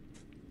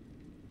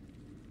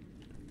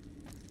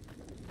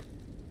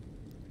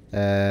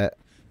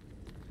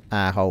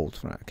 Hold.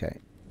 Right, okay.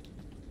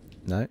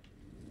 No.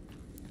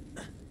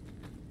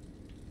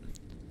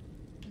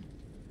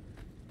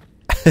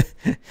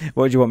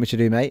 What do you want me to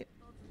do, mate?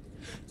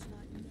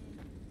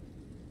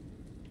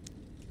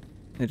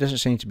 It doesn't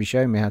seem to be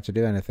showing me how to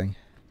do anything.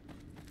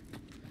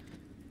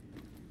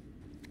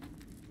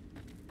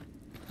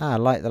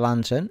 Light the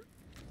lantern.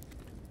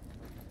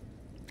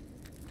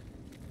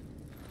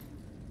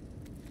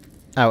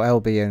 Oh,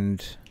 LB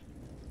and...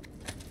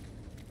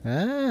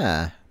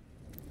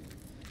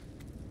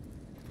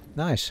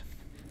 Nice.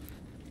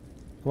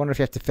 I wonder if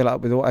you have to fill it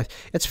up with oil. You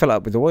had to fill it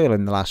up with oil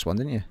in the last one,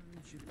 didn't you?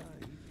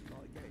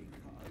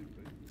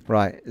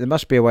 Right, there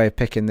must be a way of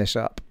picking this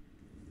up.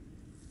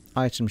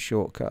 Item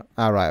shortcut.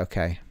 Right,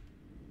 okay.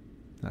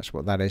 That's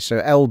what that is.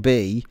 So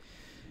LB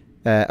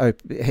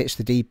hits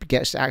the D,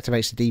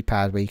 activates the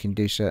D-pad where you can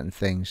do certain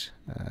things.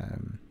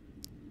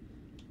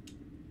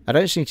 I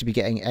don't seem to be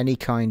getting any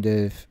kind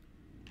of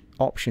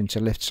option to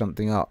lift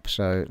something up,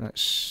 so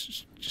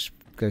let's just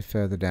go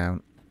further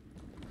down.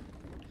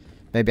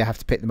 Maybe I have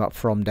to pick them up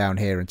from down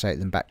here and take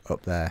them back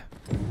up there.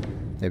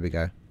 There we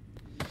go.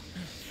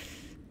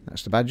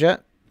 That's the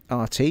badger.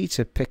 RT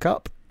to pick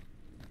up.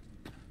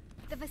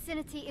 The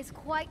vicinity is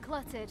quite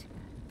cluttered.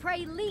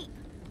 Pray leap.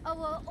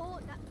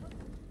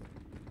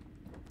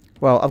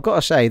 Well, I've got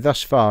to say,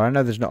 thus far, I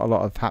know there's not a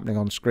lot of happening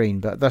on screen,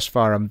 but thus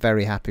far I'm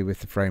very happy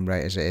with the frame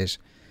rate as it is.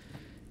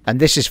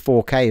 And this is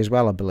 4K as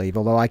well, I believe,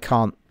 although I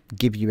can't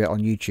give you it on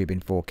YouTube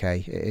in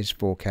 4K. It is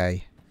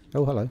 4K.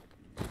 Oh, hello.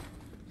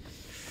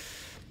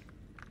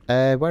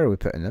 Where are we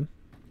putting them?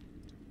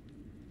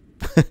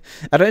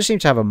 I don't seem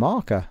to have a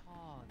marker.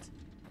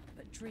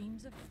 But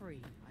dreams are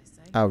free, I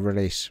say. Oh,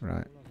 release,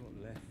 right.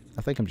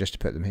 I think I'm just to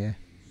put them here.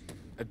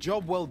 A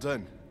job well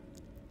done.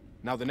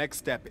 Now the next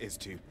step is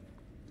to...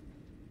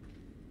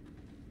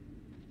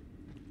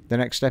 The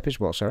next step is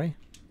what, sorry?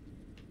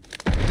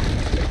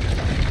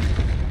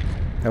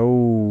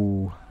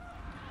 Oh.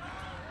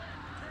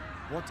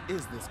 What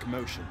is this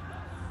commotion?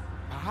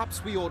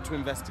 Perhaps we ought to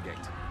investigate.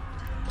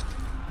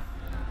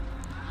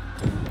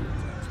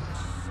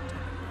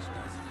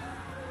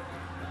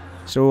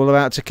 It's all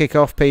about to kick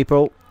off,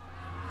 people.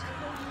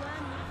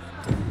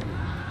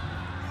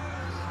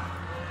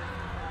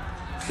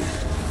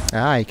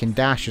 You can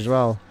dash as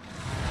well.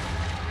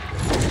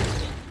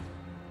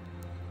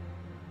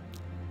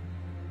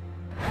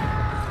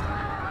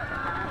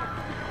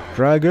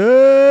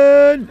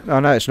 Dragon! Oh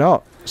no, it's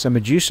not. It's a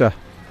Medusa.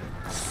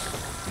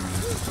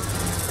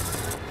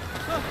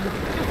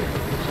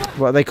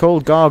 What are they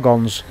called?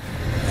 Gargons.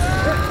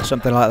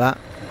 Something like that.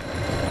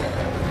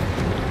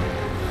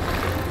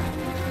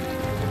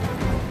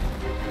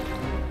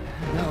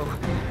 No,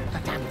 the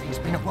damn thing's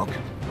been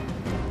awoken.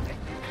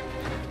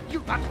 You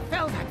but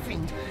fell that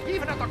fiend,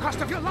 even at the cost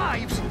of your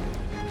lives.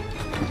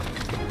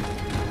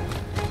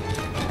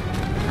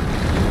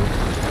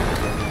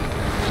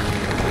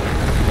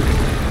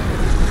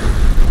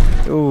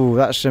 Ooh,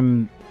 that's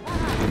some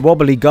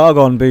wobbly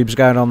gargon boobs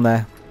going on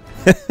there.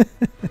 Get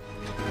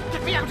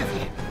me out of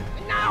here!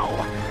 Now!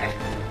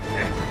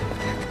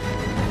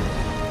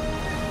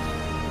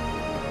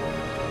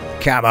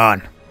 Come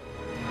on.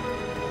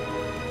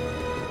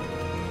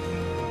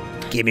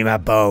 Give me my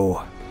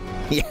bow.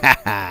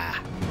 Yeah.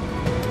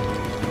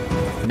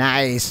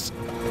 Nice.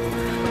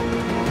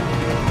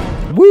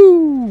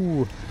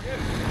 Woo!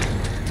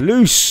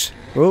 Loose.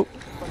 Oh.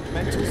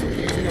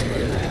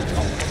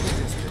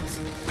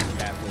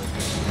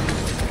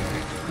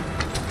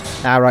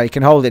 Alright, you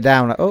can hold it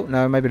down. Oh,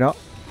 no, maybe not.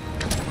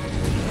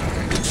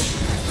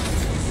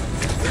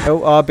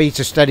 Oh, RB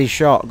to steady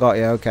shot. Got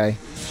you, okay.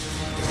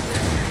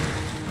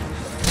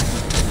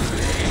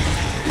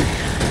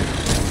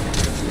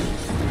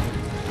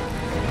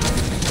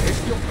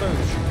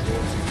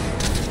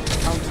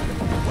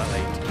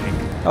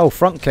 Oh,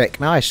 front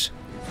kick. Nice.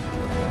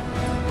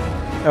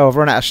 Oh, I've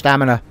run out of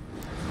stamina.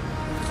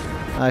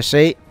 I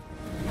see.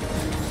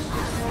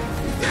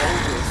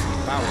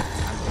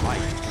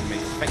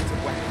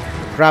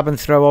 Grab and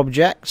throw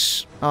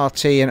objects.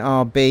 RT and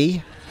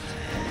RB.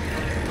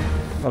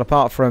 Well,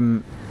 apart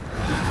from...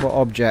 What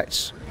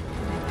objects?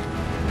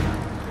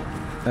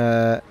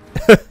 What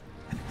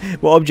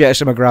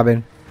objects am I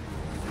grabbing?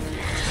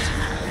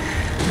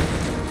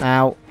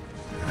 Ow.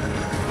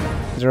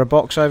 Is there a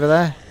box over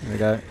there? There we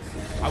go.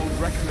 I would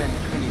recommend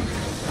cleaning.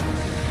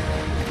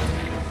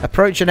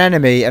 Approach an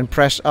enemy and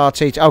press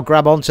RT to... Oh,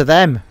 grab onto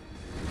them.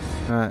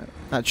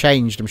 That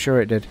changed, I'm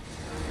sure it did.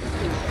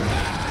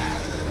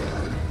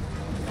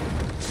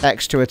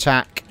 X to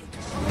attack.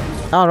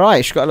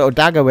 Alright, she's got a little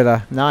dagger with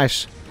her.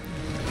 Nice.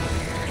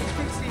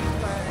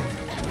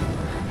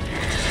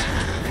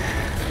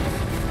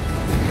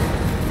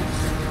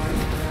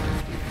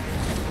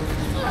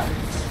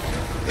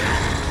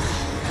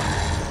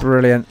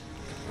 Brilliant.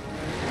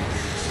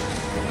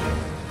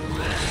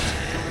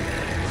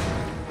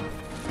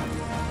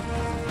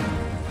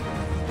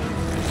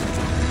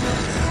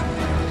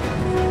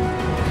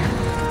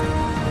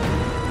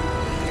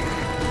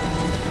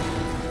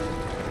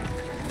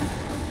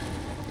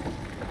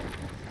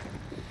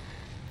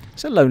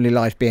 It's a lonely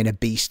life being a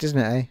beast, isn't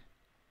it, eh?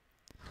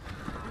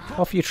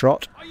 Off you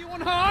trot. Are you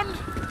unharmed?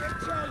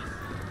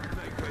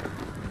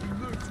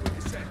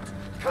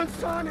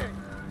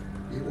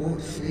 You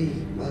ought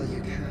flee while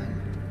you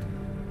can.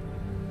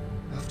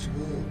 After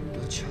all,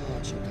 your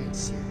charge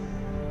awaits you.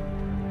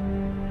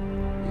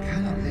 You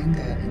cannot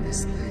linger in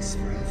this place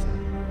forever.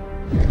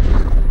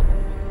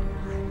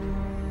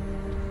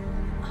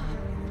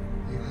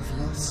 You have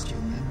lost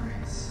your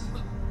memories.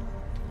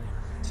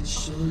 'Tis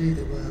surely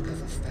the work of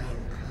a foul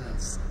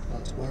curse,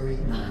 but worry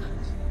not.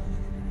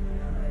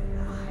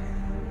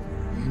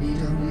 You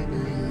need only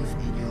believe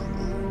in your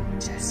own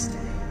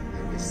destiny,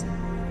 Arisen.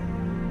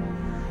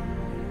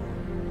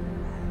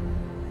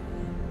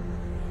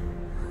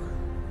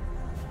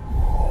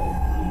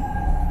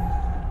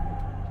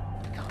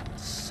 God,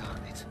 son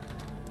it.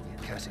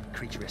 The accursed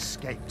creature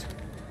escaped.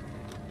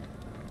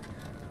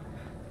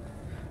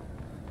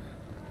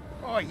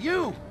 Oh,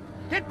 you!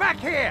 Get back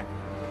here!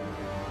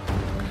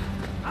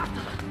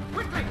 After them!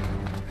 Quickly!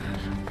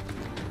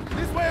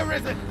 This way,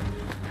 Arisen!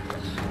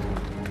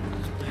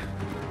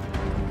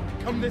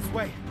 Come this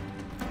way.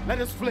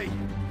 Let us flee.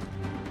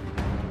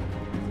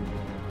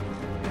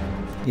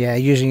 Yeah,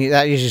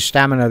 that uses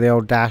stamina, the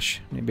old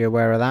dash. Need to be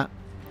aware of that.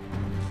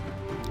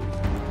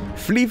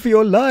 Flee for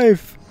your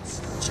life!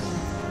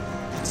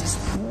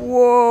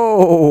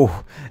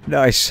 Whoa!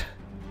 Nice.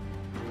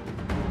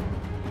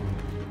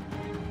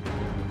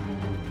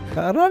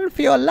 Run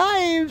for your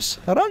lives!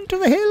 Run to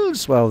the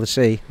hills! Well, the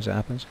sea, as it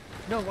happens.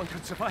 No one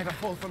could survive a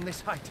fall from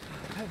this height.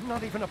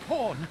 Not even a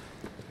pawn.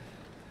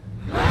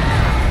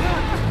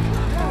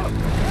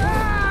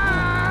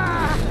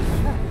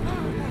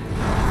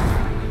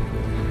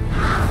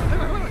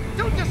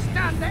 Don't just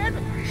stand there!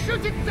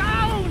 Shoot it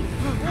down!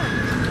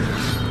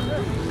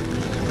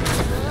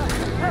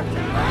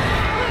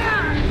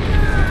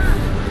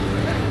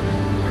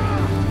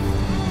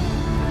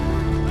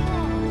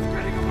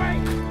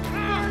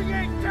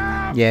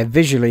 Yeah,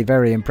 visually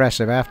very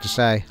impressive, I have to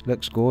say.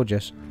 Looks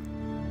gorgeous.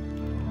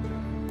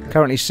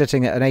 Currently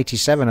sitting at an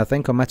 87, I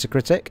think, on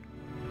Metacritic.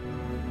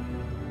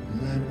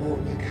 Learn all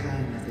you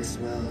can of this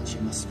world you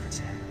must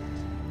protect.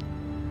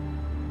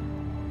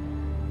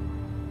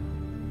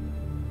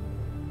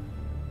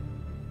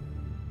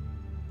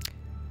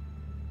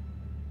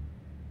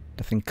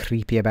 Nothing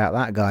creepy about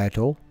that guy at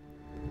all.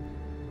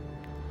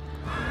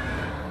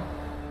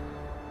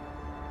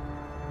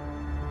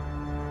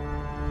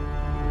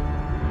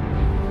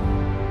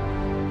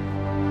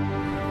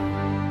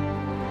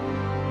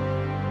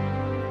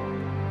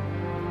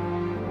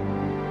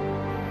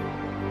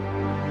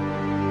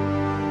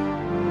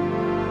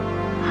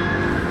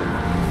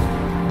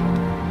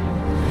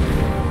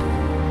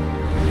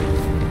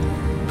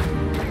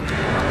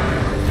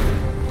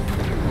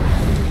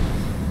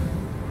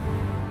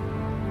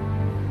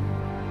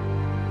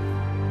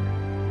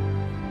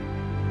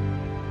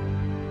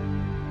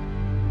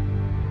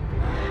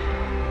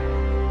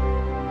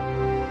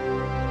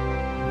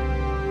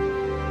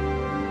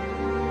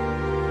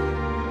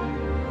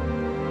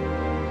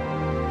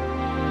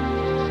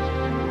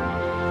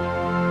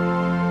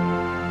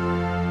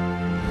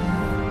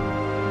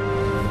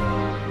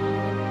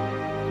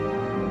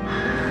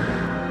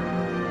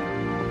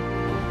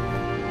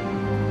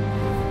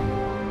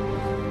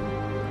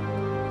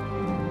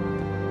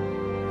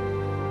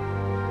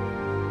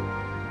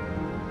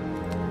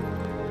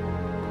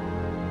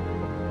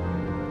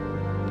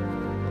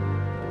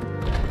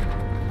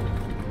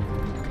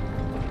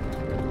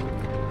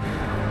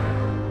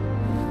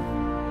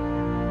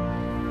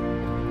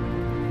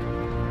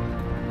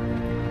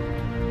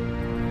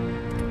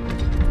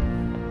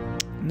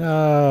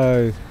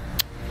 No.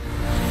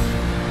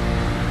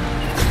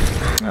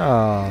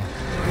 Oh.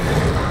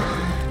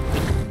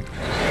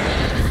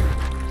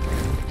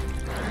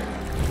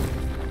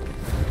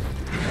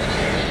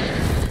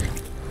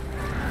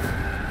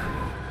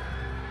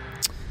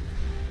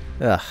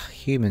 Ugh,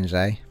 humans,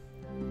 eh?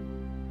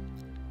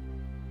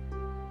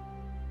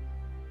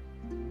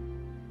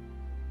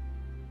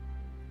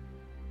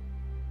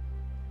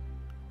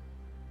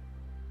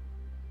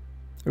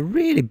 A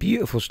really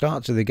beautiful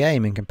start to the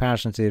game in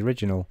comparison to the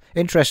original.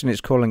 Interesting it's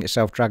calling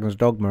itself Dragon's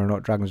Dogma and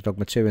not Dragon's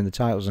Dogma 2 in the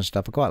titles and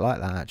stuff. I quite like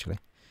that, actually.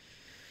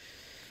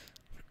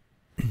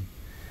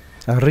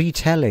 A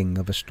retelling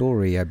of a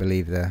story, I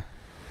believe they're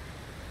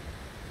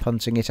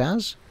punting it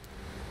as.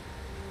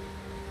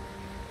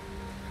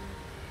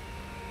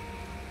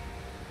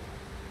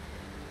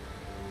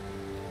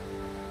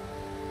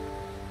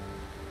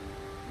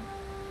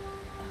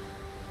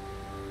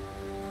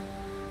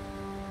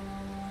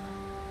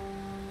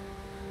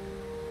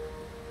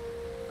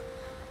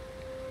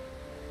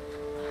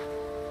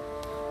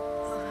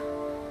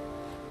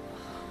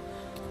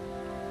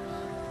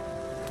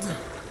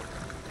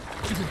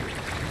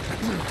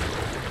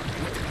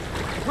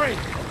 Pray,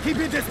 keep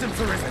your distance,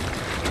 Arisen.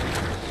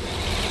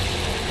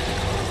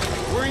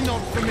 Worry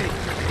not for me.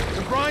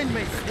 The brine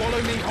may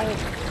swallow me whole,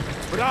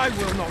 but I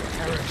will not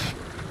perish.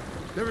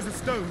 There is a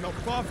stone not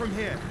far from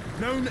here,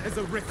 known as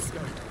a rift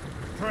stone.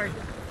 Pray,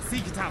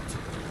 seek it out.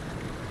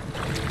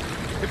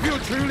 If you're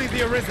truly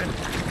the Arisen,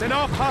 then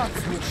our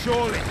paths will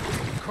surely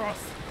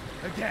cross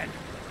again.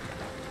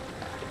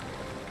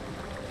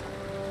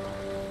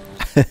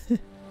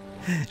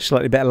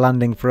 Slightly better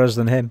landing for us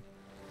than him.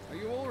 Are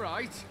you all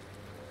right?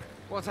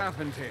 What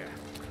happened here?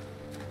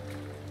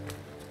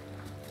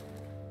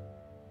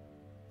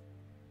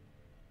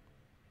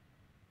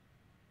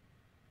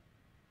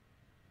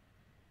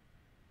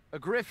 A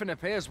griffin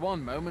appears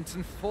one moment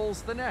and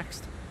falls the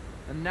next.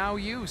 And now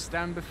you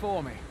stand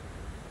before me.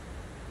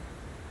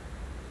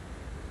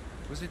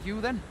 Was it you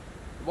then?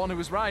 The one who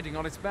was riding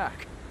on its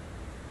back?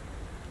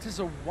 It is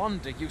a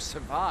wonder you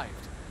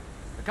survived.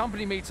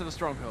 Accompany me to the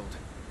stronghold.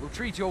 We'll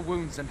treat your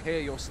wounds and hear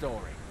your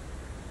story.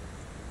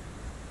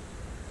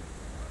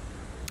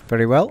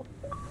 Very well.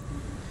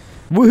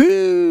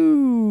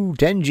 Woohoo!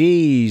 10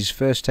 G's.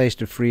 First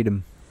taste of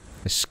freedom.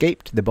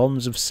 Escaped the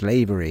bonds of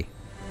slavery.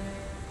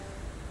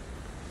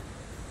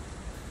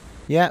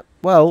 Yeah,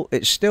 well,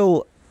 it's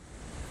still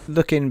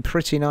looking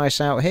pretty nice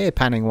out here,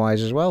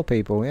 panning-wise as well,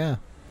 people, yeah.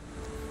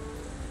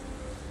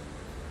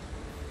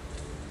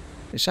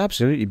 It's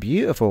absolutely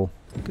beautiful.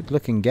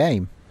 Good-looking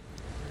game.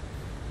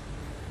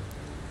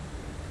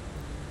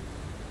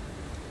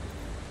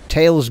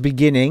 Tales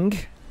beginning.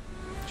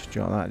 Just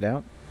jot that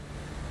down.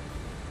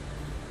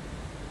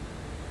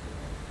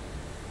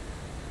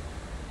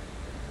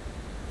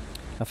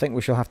 I think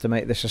we shall have to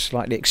make this a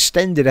slightly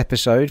extended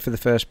episode for the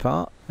first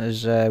part,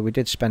 as we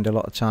did spend a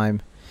lot of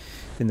time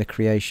in the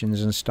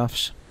creations and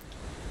stuffs.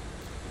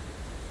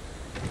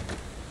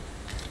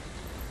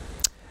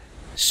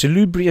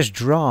 Salubrious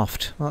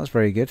draft. Well, that's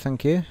very good,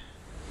 thank you.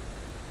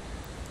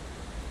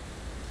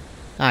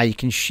 Ah, you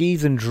can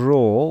sheathe and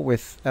draw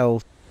with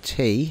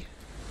LT.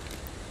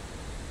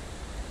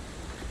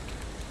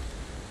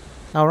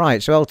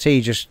 Alright, so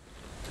LT just...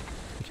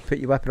 you can put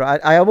your weapon...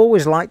 I have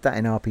always liked that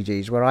in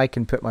RPGs, where I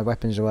can put my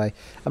weapons away.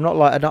 I'm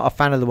not a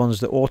fan of the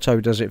ones that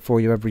auto does it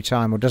for you every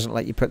time, or doesn't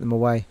let you put them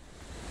away.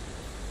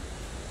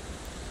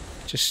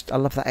 Just, I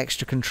love that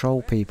extra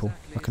control, people.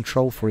 I'm a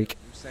control freak.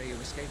 You say you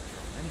escaped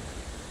from anyway.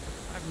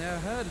 I've never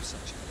heard of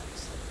such a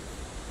place.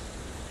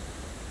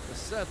 There's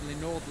certainly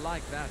naught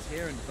like that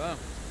here in Vermont.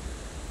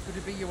 Could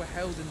it be you were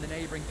held in the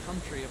neighbouring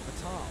country of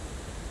Batal?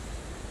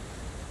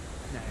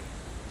 Nay,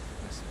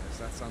 I suppose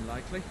that's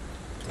unlikely.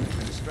 I've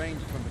been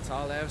estranged from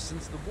Batal ever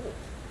since the war.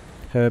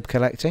 Herb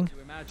collecting.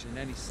 To imagine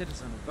any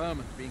citizen of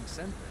Vermont being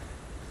sent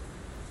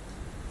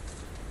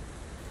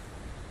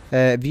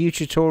there. View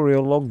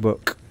tutorial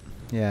logbook.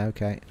 Yeah,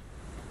 okay.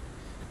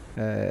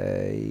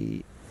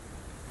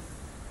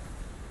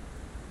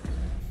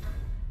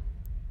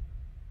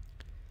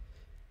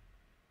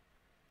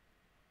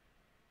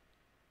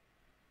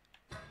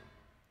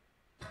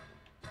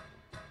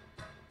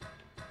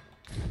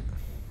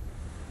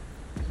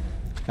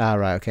 Ah,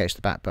 right, okay, it's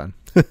the back button.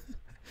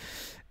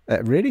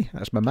 Really?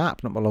 That's my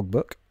map, not my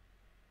logbook.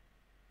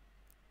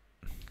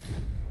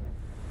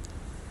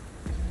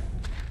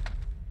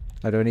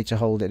 Oh, do I need to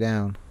hold it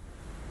down?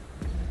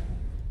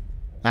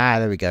 Ah,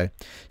 there we go.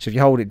 So if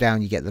you hold it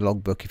down, you get the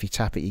logbook. If you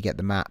tap it, you get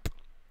the map.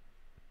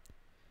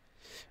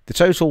 The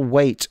total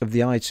weight of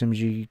the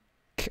items you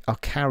are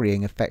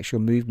carrying affects your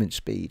movement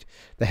speed.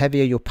 The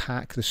heavier your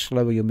pack, the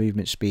slower your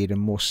movement speed,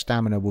 and more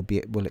stamina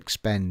will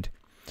expend.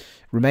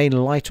 Remain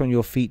light on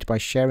your feet by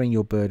sharing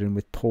your burden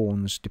with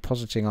pawns,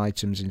 depositing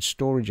items in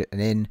storage at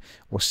an inn,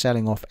 or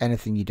selling off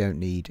anything you don't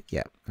need.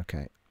 Yeah,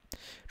 okay.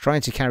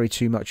 Trying to carry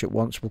too much at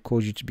once will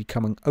cause you to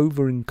become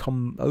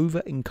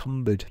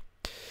over-encumbered.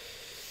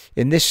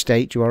 In this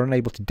state, you are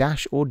unable to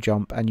dash or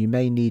jump, and you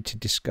may need to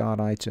discard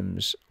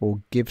items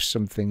or give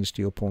some things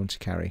to your pawn to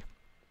carry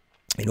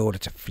in order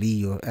to free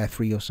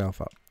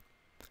yourself up.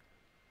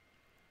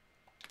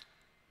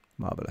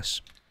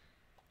 Marvellous.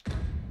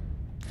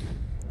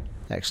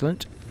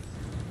 Excellent.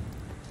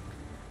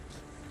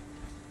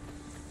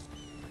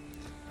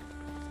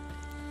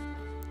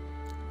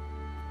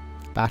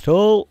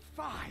 Battle.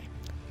 Fine.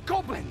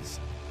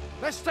 Goblins!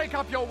 Let's take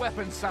up your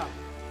weapons, sir.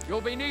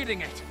 You'll be needing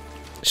it.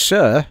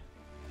 Sir?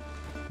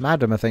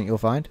 Madam, I think you'll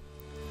find.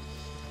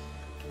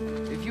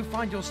 If you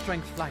find your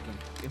strength flagging,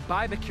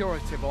 imbibe a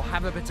curative or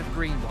have a bit of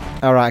green wine.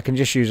 Alright, I can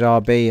just use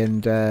RB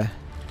and...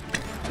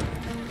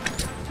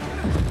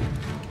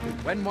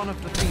 When one of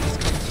the thieves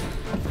comes,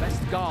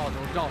 best guard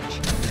or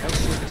dodge.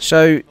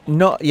 So,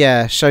 not...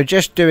 yeah, so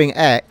just doing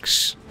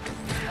X...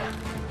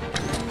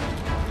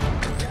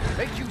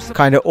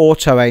 kind of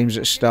auto-aims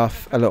at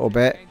stuff a little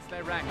bit.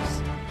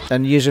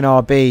 And using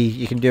RB,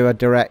 you can do a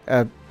direct...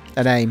 an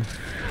aim.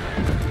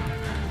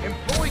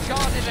 Employ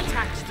guarded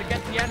attacks to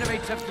get the enemy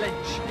to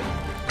flinch.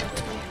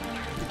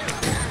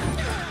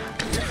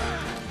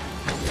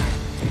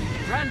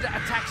 Grander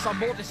attacks are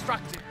more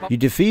destructive, but you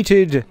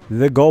defeated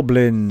the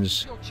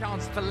goblins. your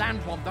chance to land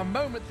one the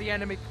moment the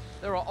enemy.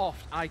 There are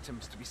oft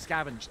items to be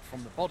scavenged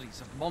from the bodies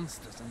of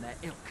monsters and their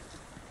ilk.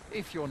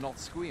 If you're not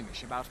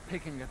squeamish about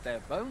picking at their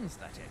bones,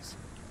 that is.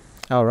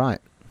 All right.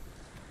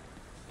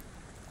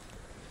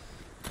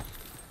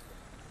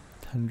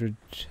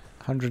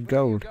 100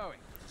 gold.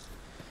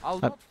 I'll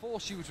not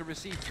force you to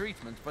receive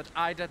treatment, but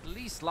I'd at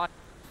least like...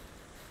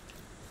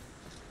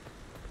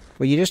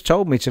 Well, you just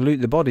told me to loot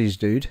the bodies,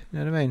 dude. You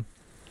know what I mean?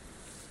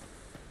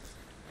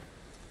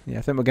 Yeah,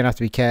 I think we're going to have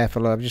to be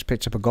careful. I've just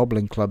picked up a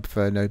goblin club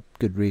for no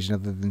good reason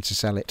other than to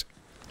sell it.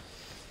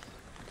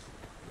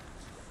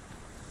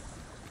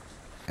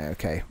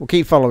 Okay, we'll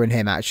keep following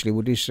him, actually.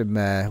 We'll do some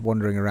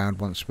wandering around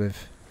once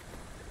we've...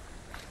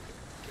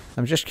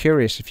 I'm just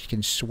curious if you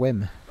can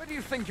swim. Where do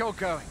you think you're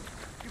going?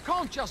 You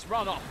can't just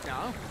run off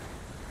now.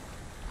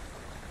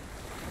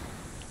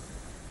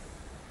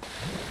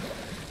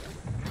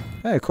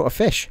 Oh, caught a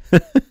fish.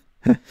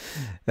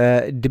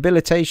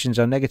 Debilitations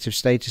are negative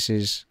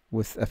statuses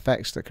with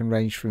effects that can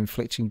range from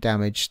inflicting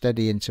damage,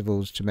 steady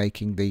intervals, to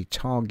making the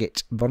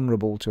target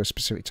vulnerable to a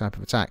specific type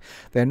of attack.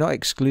 They are not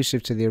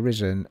exclusive to the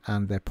Arisen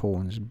and their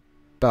pawns,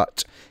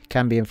 but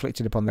can be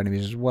inflicted upon their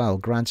enemies as well,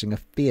 granting a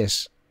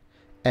fierce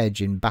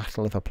edge in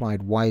battle if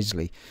applied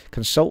wisely.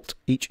 Consult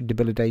each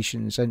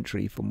debilitations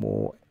entry for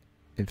more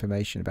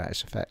information about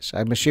its effects.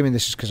 I'm assuming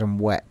this is because I'm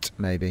wet,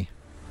 maybe.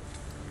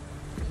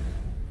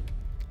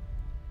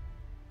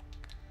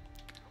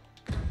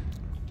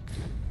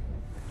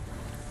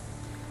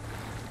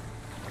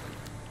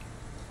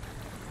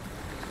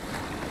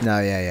 No,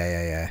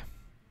 yeah.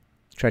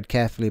 Tread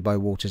carefully by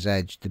water's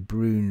edge. The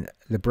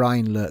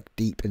brine lurk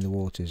deep in the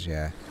waters,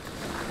 yeah.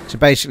 So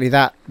basically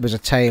that was a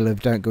tale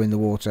of don't go in the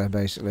water,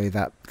 basically.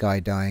 That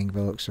guy dying by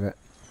the looks of it.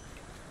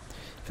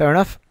 Fair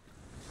enough.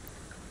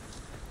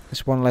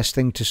 That's one less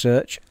thing to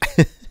search.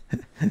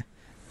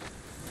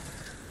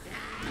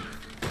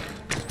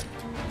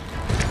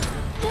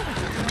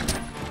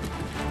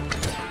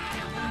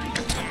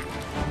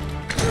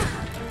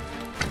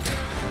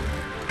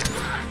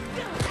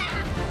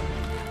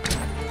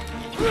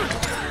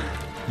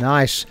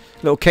 Nice.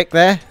 Little kick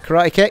there.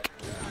 Karate kick.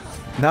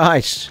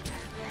 Nice.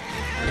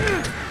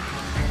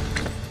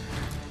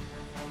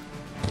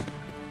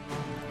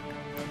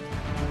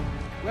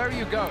 Where are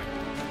you going?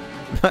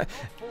 I'll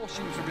force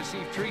you to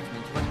receive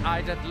treatment, but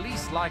I'd at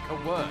least like a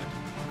word.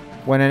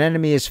 When an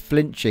enemy is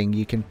flinching,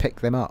 you can pick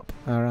them up.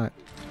 Alright.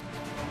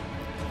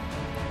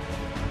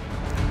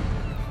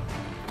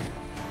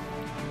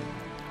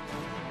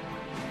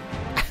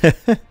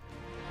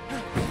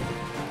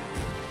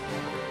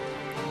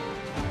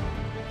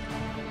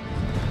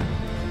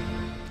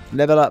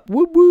 Level up.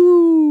 Woo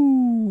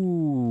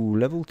woo!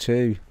 Level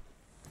 2.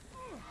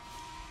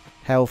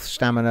 Health,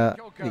 stamina,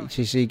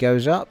 etc.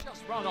 goes up.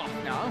 Just run off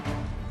now.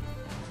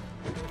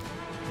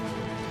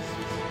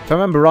 If I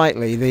remember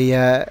rightly,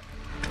 I'm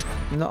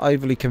not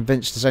overly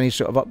convinced there's any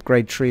sort of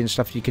upgrade tree and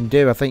stuff you can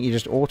do. I think you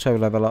just auto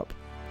level up.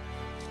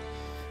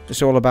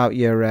 It's all about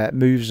your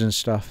moves and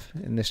stuff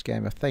in this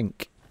game, I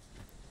think.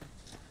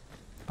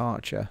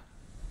 Archer.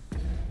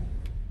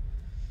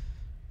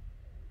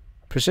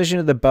 Precision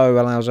of the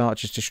bow allows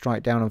archers to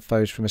strike down on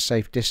foes from a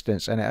safe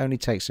distance, and it only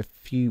takes a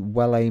few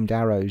well-aimed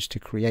arrows to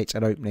create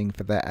an opening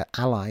for their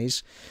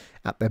allies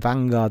at the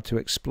vanguard to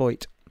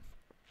exploit.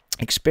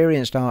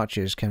 Experienced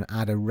archers can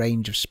add a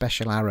range of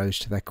special arrows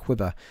to their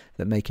quiver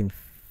that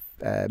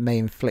may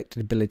inflict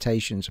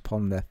debilitations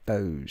upon their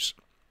foes.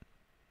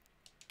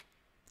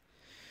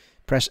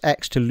 Press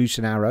X to loose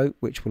an arrow,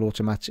 which will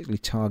automatically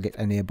target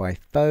a nearby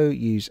foe.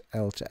 Use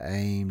L to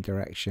aim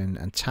direction,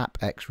 and tap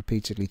X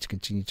repeatedly to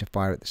continue to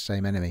fire at the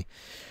same enemy.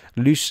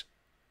 Loose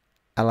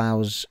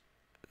allows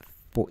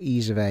for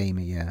ease of aim,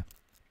 yeah,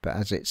 but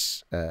as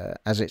its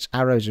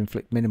arrows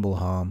inflict minimal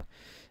harm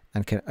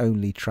and can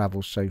only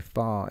travel so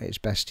far, it's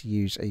best to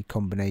use a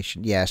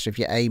combination. Yeah, so if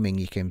you're aiming,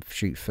 you can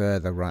shoot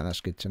further. Right,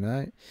 that's good to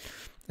know.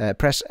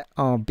 Press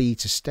RB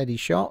to steady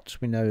shot.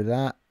 We know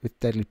that. With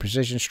deadly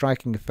precision,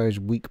 striking a foe's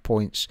weak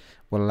points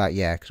will allow...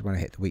 Yeah, because when I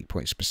hit the weak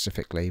point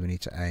specifically, we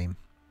need to aim.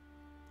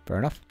 Fair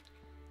enough.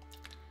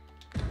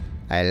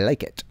 I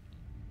like it.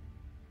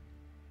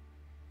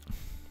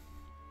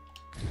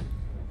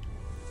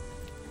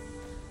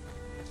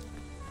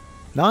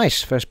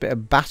 Nice. First bit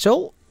of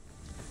battle.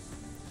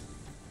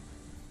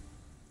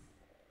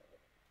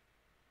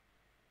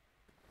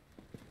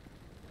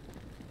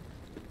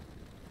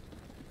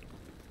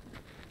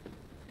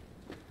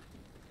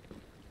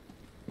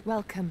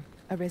 Welcome,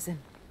 Arisen.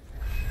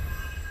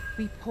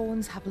 We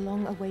pawns have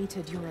long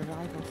awaited your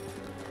arrival.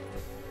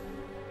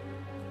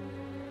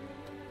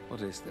 What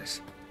is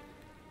this?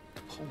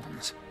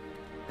 Pawns?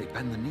 They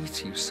bend the knee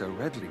to you so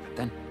readily, but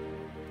then...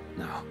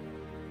 No.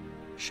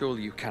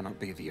 Surely you cannot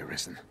be the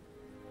Arisen.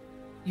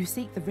 You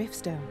seek the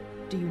Riftstone,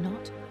 do you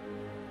not?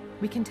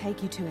 We can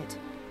take you to it.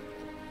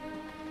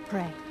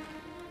 Pray.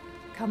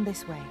 Come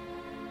this way.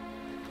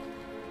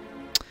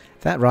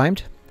 That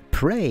rhymed.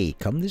 Pray,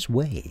 come this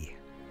way.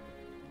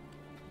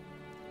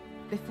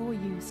 Before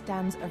you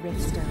stands a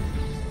Riftstone.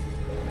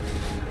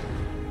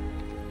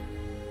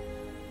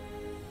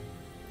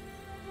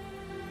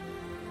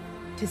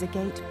 Tis a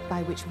gate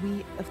by which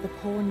we of the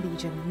Pawn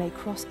Legion may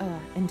cross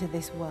into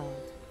this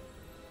world.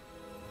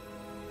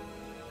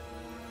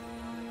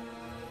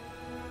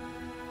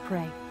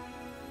 Pray,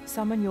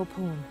 summon your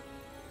pawn.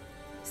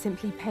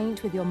 Simply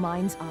paint with your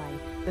mind's eye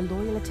the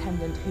loyal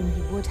attendant whom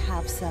you would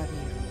have serve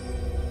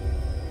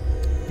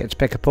you. Get to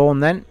pick a pawn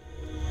then.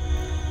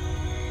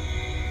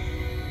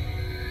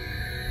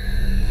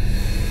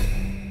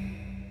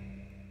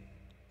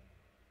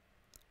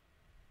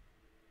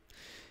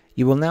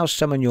 You will now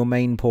summon your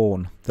main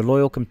pawn, the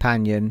loyal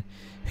companion,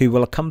 who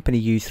will accompany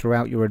you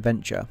throughout your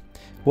adventure.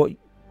 What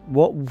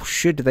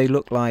should they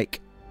look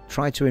like?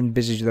 Try to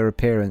envisage their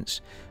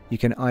appearance. You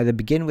can either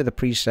begin with a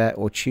preset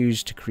or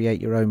choose to create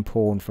your own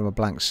pawn from a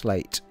blank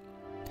slate.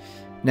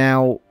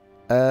 Now,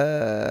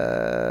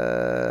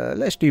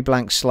 let's do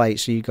blank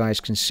slate so you guys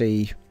can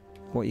see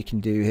what you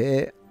can do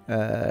here.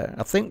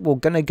 I think we're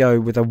going to go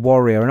with a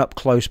warrior, an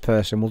up-close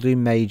person. We'll do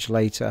mage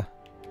later.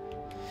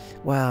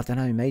 Well, I don't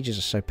know. Mages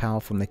are so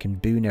powerful and they can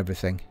boon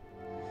everything.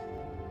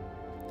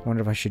 I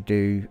wonder if I should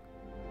do...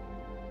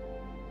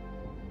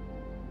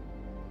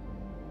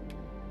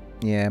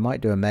 Yeah, I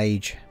might do a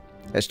mage.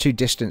 There's 2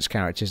 distance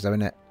characters though,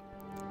 isn't it?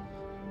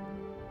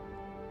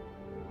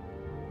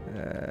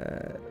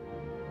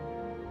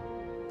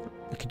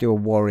 We could do a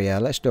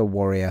warrior. Let's do a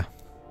warrior.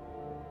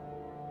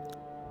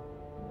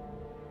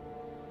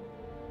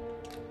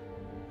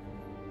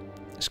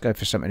 Let's go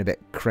for something a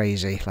bit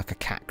crazy, like a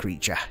cat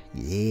creature.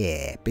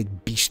 Yeah,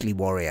 big beastly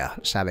warrior.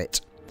 Let's have it.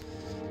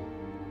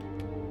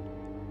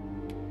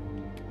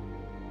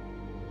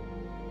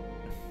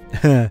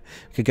 We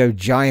could go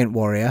giant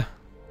warrior.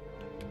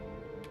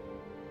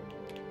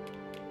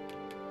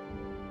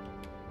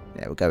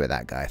 Yeah, we'll go with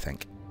that guy, I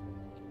think.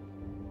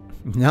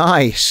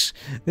 Nice!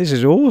 This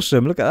is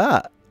awesome. Look at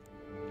that.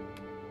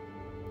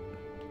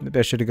 Maybe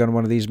I should have gone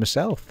one of these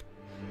myself.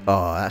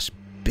 Oh, that's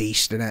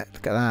beast, isn't it?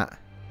 Look at that.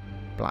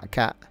 Black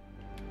cat.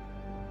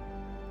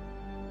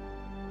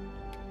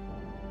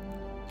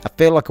 I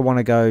feel like I want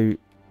to go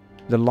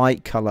the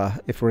light colour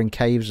if we're in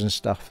caves and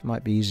stuff. It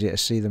might be easier to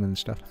see them and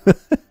stuff.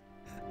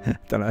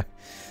 Don't know.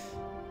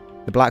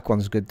 The black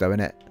one's good though,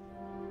 isn't it?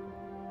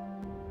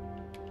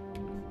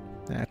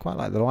 Yeah, I quite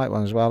like the light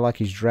one as well. I like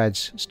his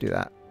dreads. Let's do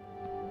that.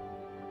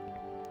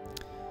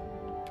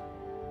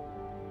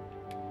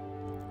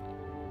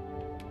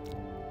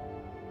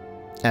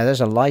 Now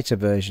there's a lighter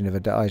version of a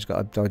guy. He's got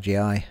a dodgy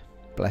eye.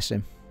 Bless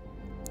him.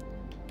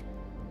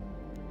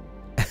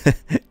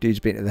 Dude's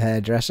been to the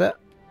hairdresser.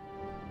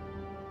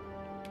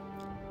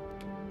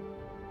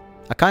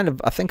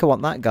 I think I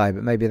want that guy,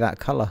 but maybe that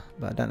colour.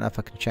 But I don't know if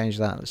I can change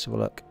that. Let's have a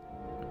look.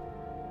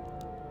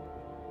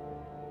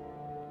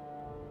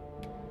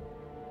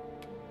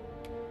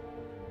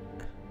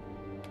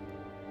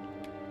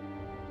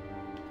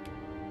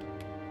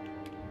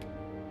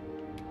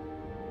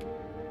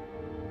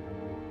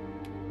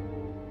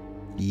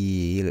 Yeah,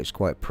 he looks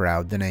quite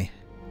proud, doesn't he?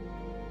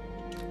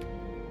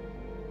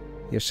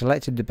 You've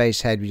selected the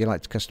base head. Would you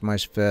like to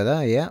customise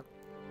further? Yeah.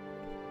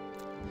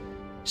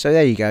 So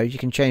there you go. You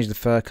can change the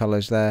fur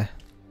colours there.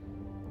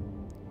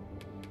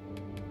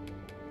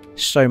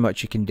 So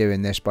much you can do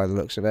in this by the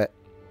looks of it.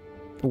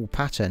 Oh,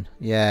 pattern.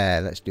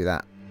 Yeah, let's do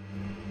that.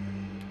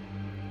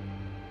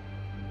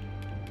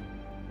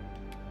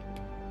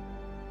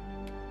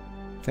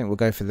 I think we'll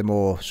go for the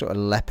more sort of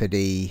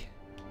leopardy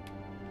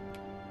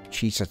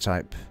cheetah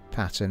type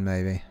pattern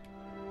maybe.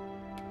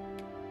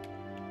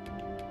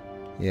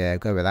 Yeah,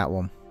 go with that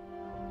one.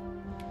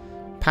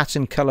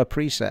 Pattern colour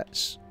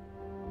presets.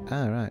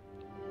 Oh, right.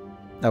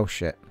 Oh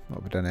shit, what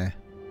have we done here?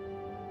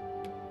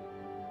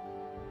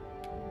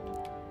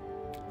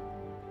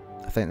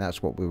 I think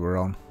that's what we were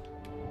on.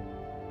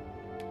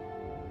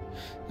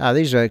 Ah,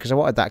 these are because I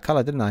wanted that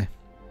colour, didn't I?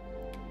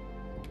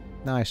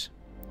 Nice.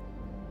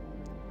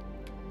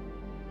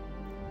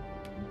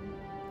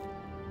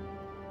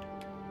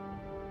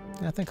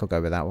 Yeah, I think I'll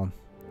go with that one.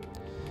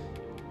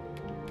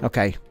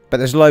 Okay, but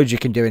there's loads you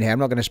can do in here. I'm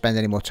not going to spend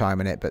any more time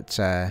on it, but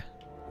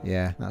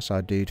yeah, that's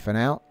our dude for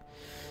now.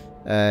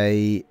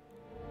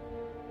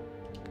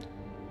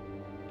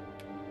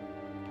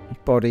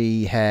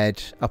 Body,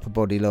 head, upper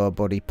body, lower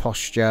body,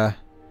 posture.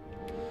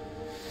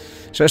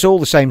 So it's all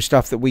the same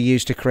stuff that we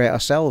use to create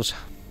ourselves,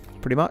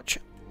 pretty much.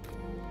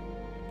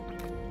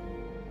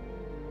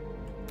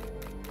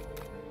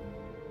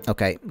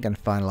 Okay, I'm going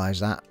to finalise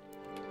that.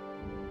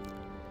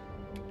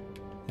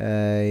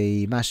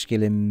 A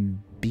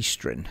masculine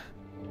beastren.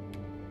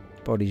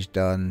 Body's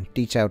done.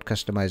 Detailed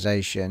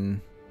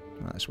customization.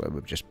 That's where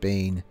we've just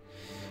been.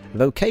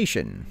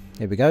 Location.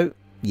 Here we go.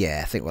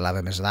 Yeah, I think we'll have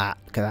him as that.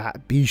 Look at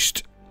that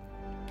beast.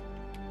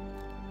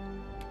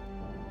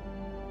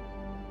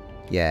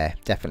 Yeah,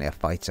 definitely a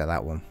fighter,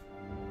 that one.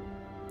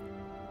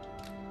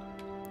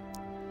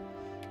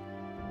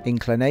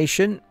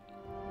 Inclination.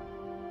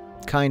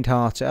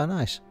 Kind-hearted. Oh,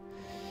 nice.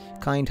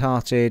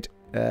 Kind-hearted.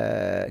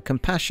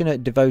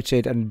 Compassionate,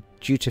 devoted and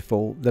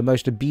dutiful, the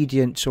most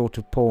obedient sort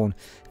of pawn,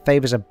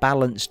 favours a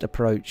balanced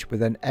approach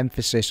with an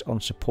emphasis on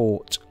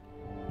support.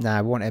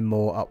 Now, we want him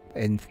more up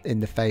in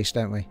the face,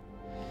 don't we?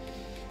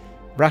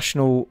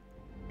 Rational,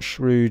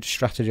 shrewd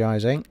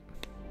strategizing.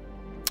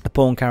 A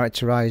pawn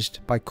characterised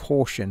by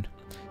caution.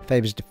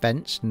 Favours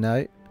defence,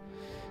 no.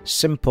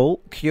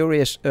 Simple,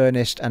 curious,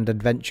 earnest and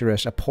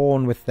adventurous. A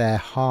pawn with their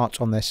heart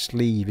on their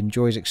sleeve.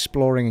 Enjoys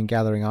exploring and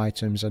gathering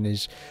items and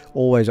is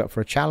always up for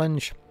a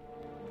challenge.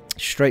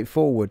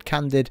 Straightforward,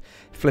 candid,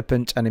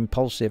 flippant and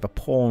impulsive. A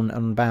pawn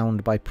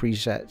unbound by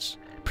precepts.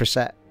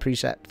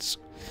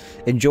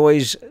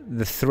 Enjoys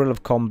the thrill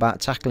of combat,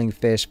 tackling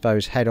fierce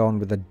foes head-on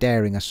with the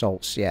daring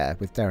assaults. Yeah,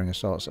 with daring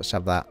assaults. Let's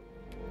have that.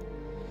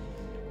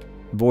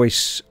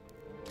 Voice.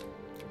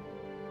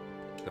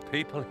 The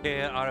people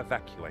here are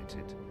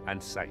evacuated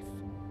and safe.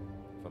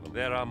 For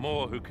there are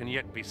more who can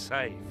yet be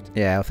saved.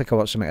 Yeah, I think I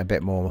want something a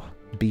bit more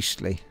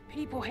beastly.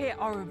 People here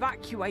are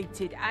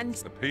evacuated and...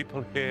 The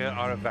people here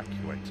are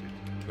evacuated.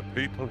 The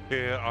people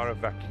here are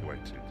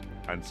evacuated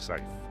and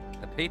safe.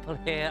 The people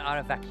here are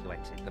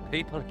evacuated. The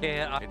people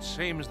here are... It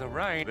seems the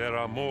rain... There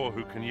are more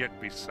who can yet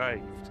be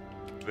saved.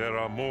 There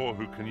are more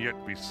who can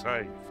yet be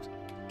saved.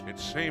 It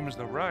seems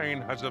the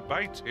rain has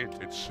abated.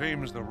 It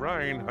seems the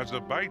rain has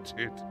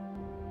abated.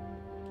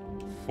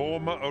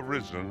 Former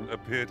arisen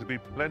appear to be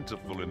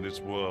plentiful in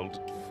this world.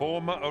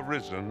 Former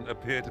arisen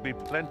appear to be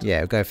plentiful. Yeah,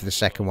 we'll go for the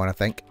second one, I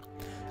think.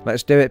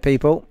 Let's do it,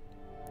 people.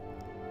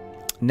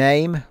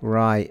 Name?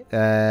 Right.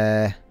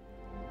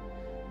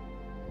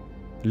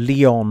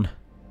 Leon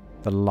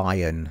the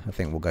Lion. I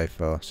think we'll go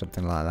for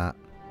something like that.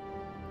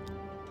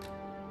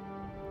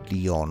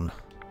 Leon.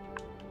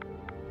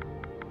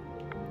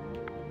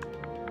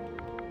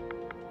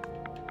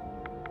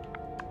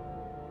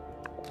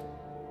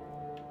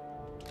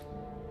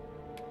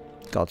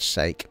 God's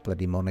sake,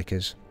 bloody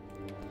monikers.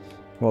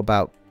 What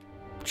about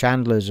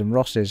Chandler's and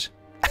Ross's?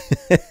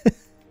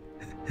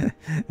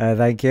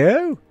 Thank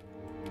you.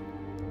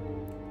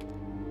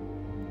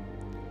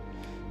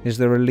 Is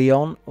there a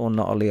Leon or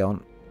not a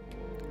Leon?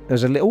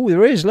 There's a oh,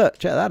 there is. Look,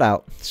 check that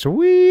out.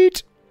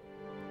 Sweet.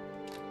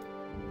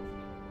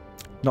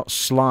 Not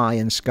Sly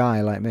and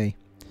Sky like me.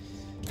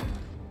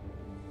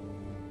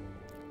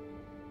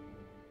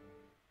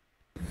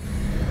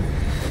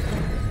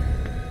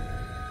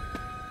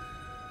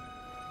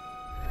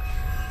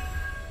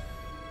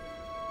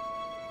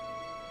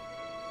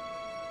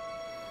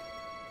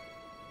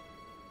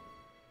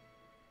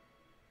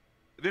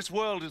 This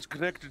world is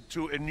connected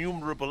to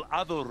innumerable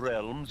other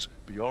realms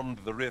beyond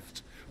the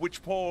rift,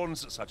 which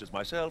pawns, such as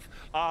myself,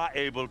 are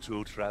able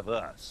to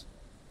traverse.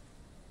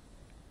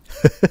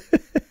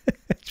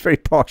 It's very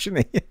posh,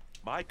 isn't it?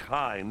 My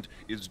kind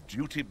is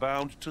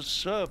duty-bound to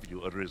serve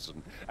you,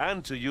 Arisen,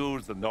 and to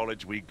use the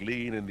knowledge we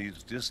glean in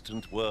these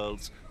distant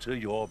worlds to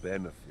your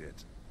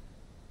benefit.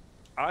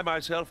 I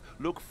myself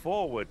look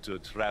forward to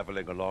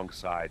traveling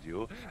alongside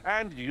you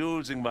and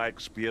using my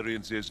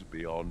experiences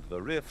beyond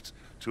the rift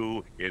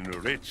to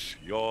enrich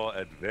your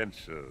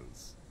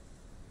adventures.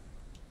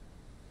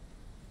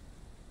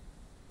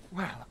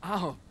 Well,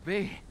 I'll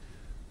be.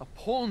 A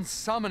pawn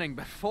summoning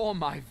before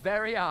my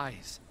very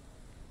eyes.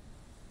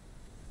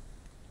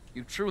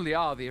 You truly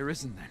are the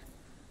Arisen, then.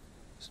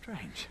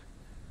 Strange.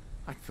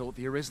 I thought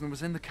the Arisen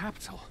was in the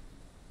capital.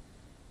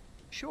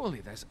 Surely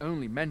there's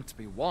only meant to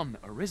be one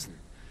Arisen.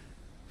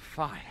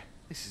 Fine.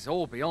 This is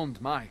all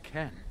beyond my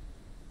ken.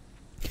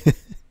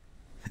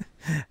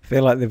 I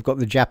feel like they've got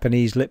the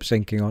Japanese lip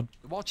syncing on.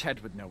 The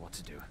Watchhead would know what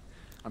to do,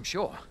 I'm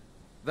sure.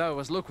 Though,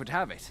 as luck would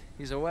have it,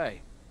 he's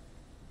away.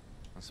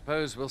 I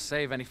suppose we'll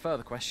save any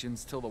further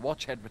questions till the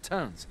Watchhead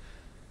returns.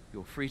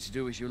 You're free to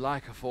do as you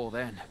like afore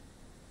then.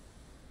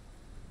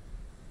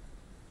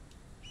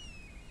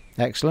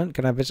 Excellent.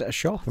 Can I visit a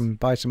shop and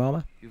buy some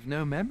armour? You've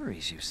no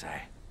memories, you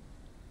say?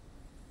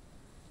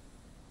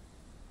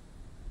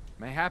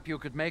 Mayhap you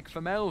could make for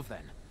Melve,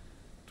 then.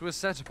 'Twas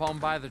set upon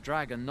by the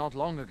dragon not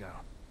long ago.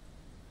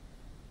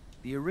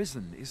 The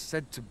Arisen is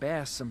said to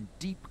bear some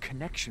deep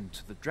connection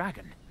to the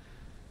dragon.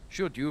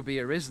 Should you be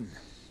Arisen,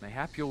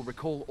 mayhap you'll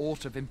recall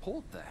aught of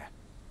import there.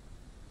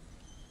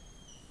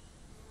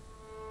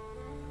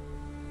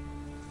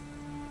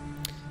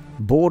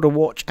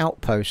 Borderwatch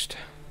outpost.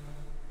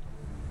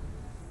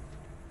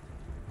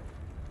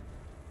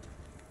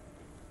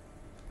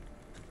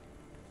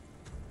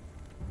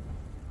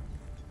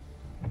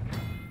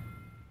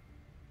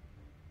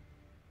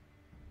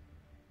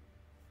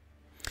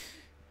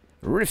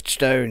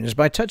 Riftstones.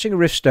 By touching a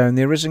riftstone,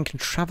 the Arisen can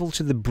travel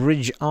to the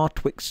bridge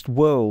Artwixt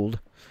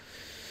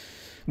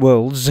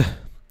worlds,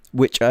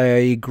 which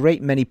a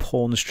great many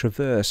pawns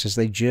traverse as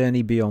they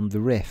journey beyond the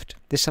rift.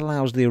 This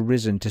allows the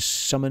Arisen to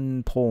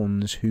summon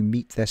pawns who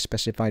meet their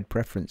specified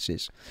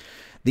preferences.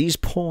 These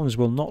pawns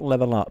will not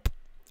level up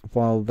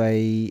while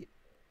they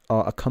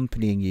are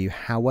accompanying you.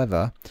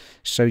 However,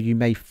 so you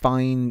may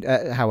find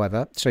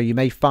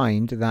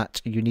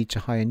that you need to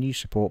hire new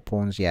support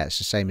pawns. Yeah, it's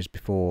the same as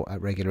before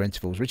at regular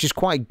intervals, which is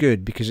quite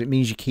good because it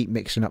means you keep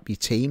mixing up your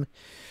team.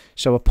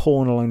 So a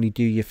pawn will only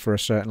do you for a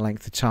certain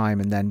length of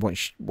time, and then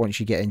once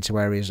you get into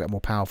areas that are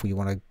more powerful, you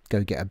want to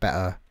go get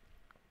a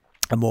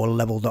more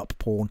leveled up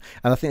pawn.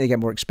 And I think they get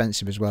more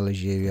expensive as well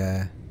as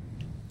you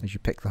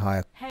pick the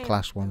higher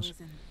class ones.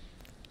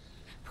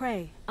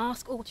 Pray,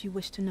 ask aught you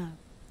wish to know.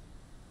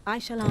 I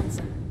shall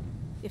answer,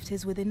 if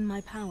 'tis within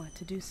my power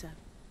to do so.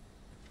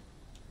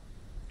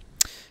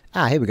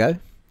 Ah, here we go.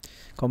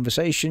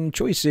 Conversation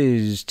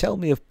choices. Tell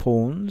me of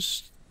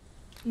pawns.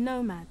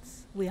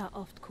 Nomads, we are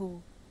oft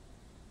called.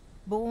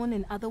 Born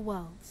in other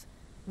worlds,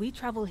 we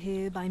travel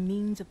here by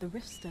means of the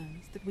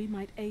riftstones that we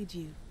might aid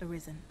you,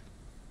 Arisen.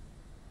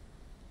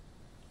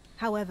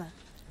 However,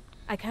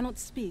 I cannot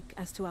speak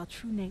as to our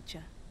true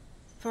nature,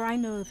 for I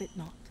know of it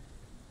not.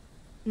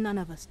 None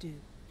of us do.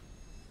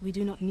 We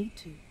do not need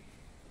to.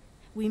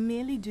 We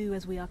merely do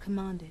as we are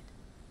commanded.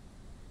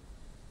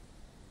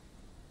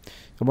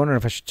 I'm wondering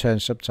if I should turn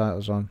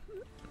subtitles on.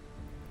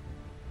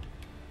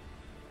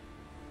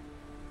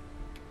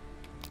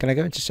 Can I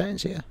go into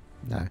settings here?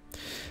 No.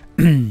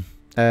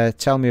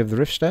 Tell me of the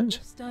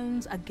riftstones.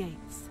 Stones are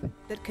gates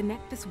that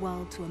connect this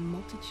world to a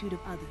multitude of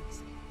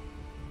others.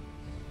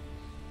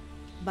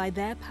 By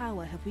their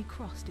power have we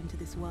crossed into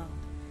this world.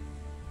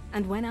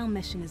 And when our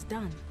mission is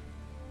done,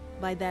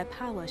 by their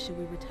power shall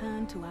we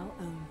return to our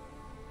own.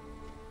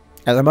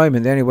 At the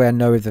moment, the only way I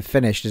know if they're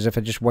finished is if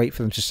I just wait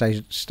for them to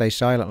stay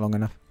silent long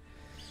enough.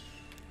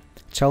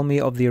 Tell me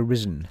of the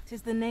Arisen.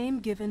 'Tis the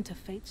name given to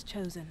fate's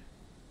chosen.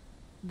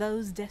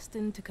 Those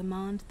destined to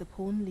command the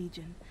Pawn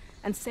Legion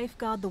and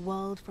safeguard the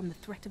world from the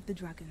threat of the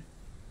dragon.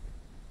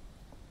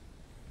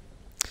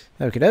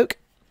 Okie doke.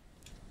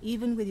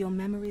 Even with your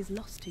memories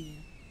lost to you,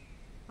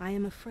 I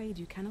am afraid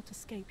you cannot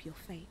escape your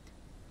fate.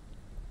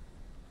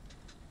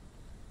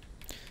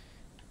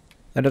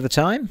 Another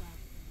time?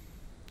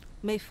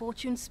 May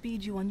fortune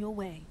speed you on your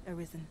way,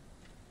 Arisen.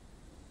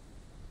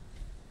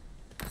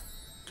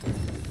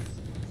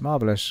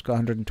 Marvellous. Got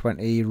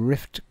 120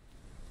 rift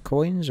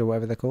coins, or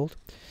whatever they're called.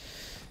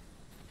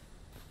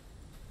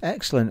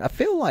 Excellent. I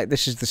feel like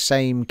this is the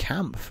same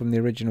camp from the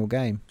original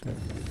game.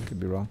 Could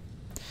be wrong.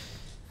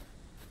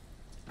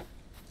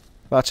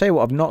 But I'll tell you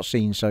what I've not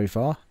seen so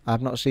far.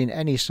 I've not seen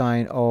any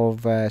sign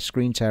of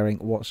screen tearing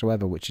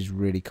whatsoever, which is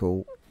really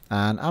cool.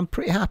 And I'm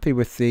pretty happy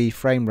with the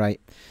frame rate.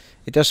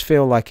 It does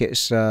feel like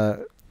it's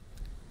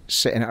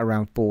sitting at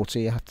around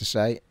 40, I have to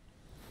say.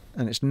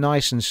 And it's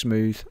nice and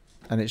smooth.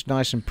 And it's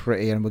nice and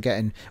pretty. And we're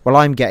getting... Well,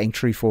 I'm getting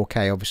true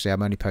 4K, obviously.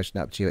 I'm only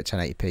posting it up to you at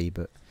 1080p.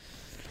 But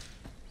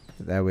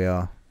there we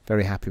are.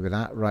 Very happy with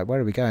that. Right,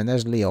 where are we going?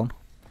 There's Leon.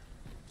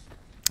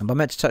 Am I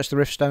meant to touch the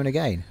riftstone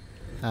again?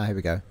 Ah, here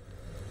we go.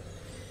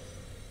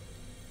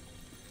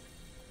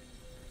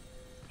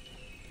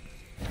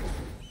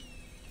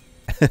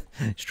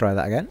 Let's try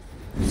that again.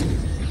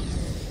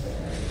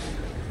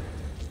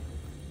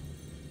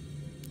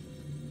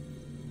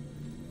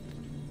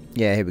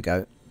 Yeah, here we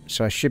go.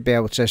 So I should be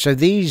able to. So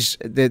these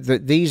are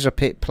these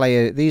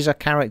are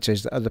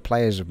characters that other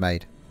players have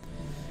made.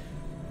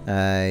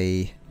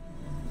 And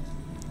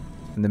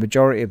the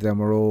majority of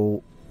them are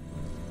all.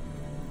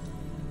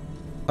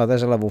 Oh,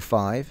 there's a level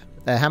 5.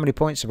 How many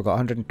points have we got?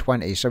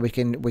 120. So we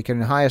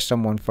can hire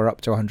someone for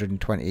up to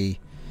 120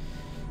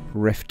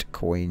 rift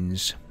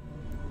coins.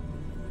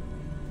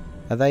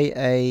 Are they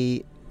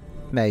a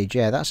mage?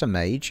 Yeah, that's a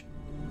mage.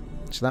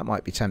 So that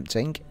might be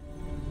tempting.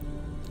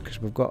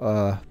 Because we've got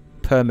a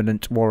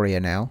permanent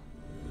warrior now.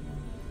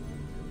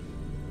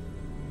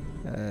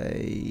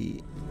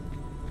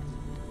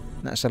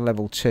 That's a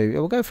level 2.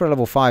 We'll go for a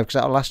level 5 because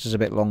that'll last us a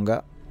bit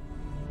longer.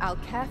 I'll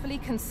carefully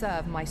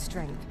conserve my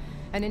strength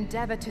and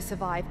endeavor to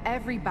survive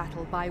every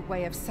battle by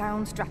way of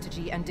sound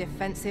strategy and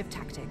defensive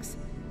tactics.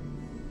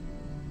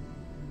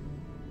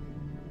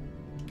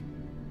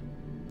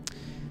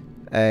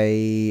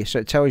 So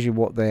it tells you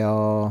what they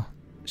are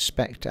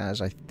spec'd as,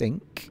 I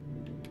think.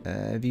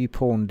 View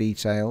pawn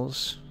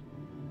details.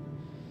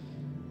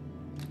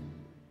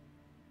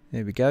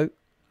 There we go.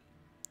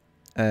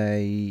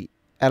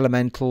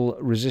 Elemental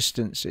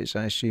resistances,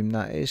 I assume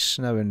that is.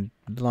 Snow and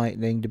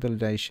lightning,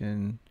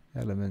 debilitation,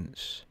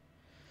 elements.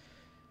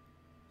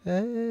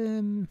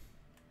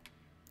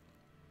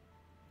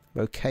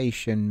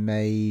 Vocation,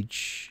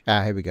 mage.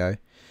 Ah, here we go.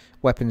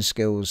 Weapon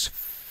skills,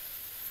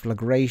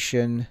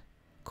 flagration.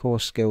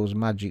 Core skills,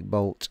 magic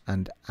bolt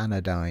and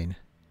anodyne.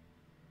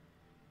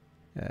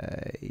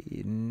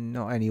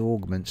 Not any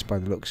augments by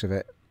the looks of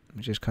it,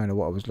 which is kind of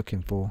what I was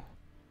looking for.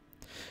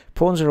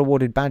 Pawns are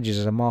awarded badges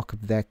as a mark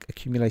of their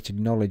accumulated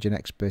knowledge and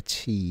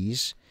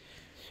expertise,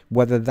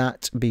 whether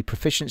that be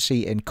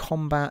proficiency in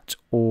combat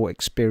or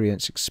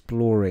experience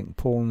exploring.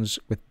 Pawns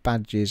with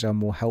badges are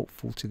more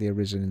helpful to the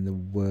Arisen in the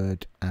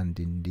word and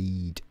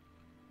indeed.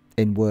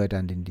 In word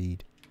and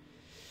indeed.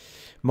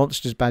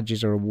 Monsters'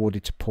 badges are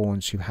awarded to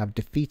pawns who have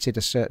defeated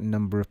a certain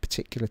number of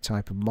particular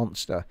type of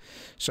monster.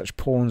 Such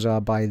pawns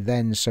are by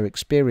then so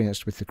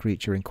experienced with the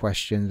creature in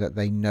question that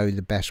they know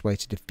the best way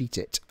to defeat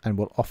it and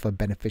will offer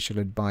beneficial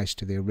advice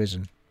to the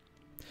Arisen.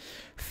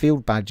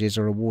 Field badges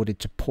are awarded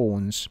to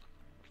pawns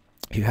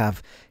who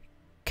have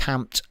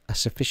camped a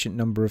sufficient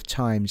number of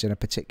times in a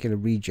particular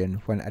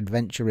region. When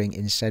adventuring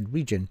in said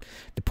region,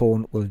 the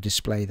pawn will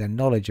display their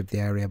knowledge of the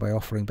area by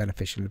offering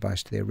beneficial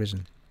advice to the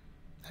Arisen.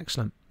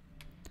 Excellent.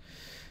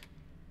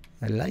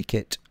 I like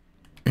it.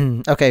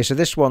 Okay, so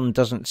this one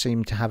doesn't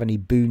seem to have any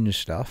boon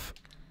stuff.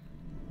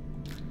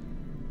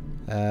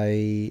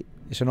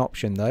 It's an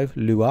option though.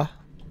 Lure.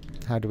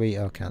 How do we...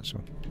 Oh, cancel.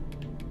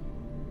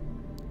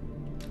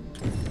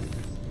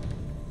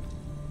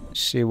 Let's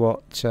see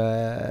what...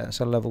 it's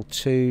a level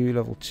 2,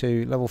 level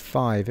 2, level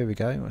 5. Here we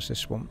go. What's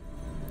this one?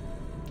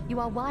 You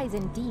are wise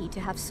indeed to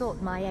have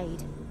sought my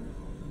aid.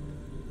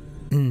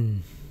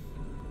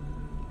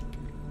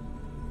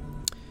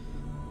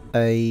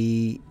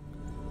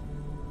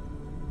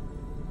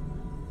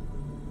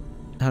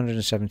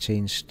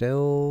 117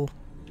 still.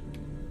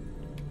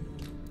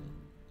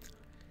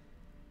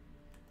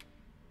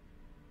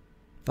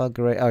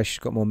 Vulgarate. Oh, she's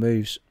got more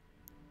moves.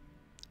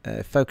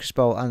 Focus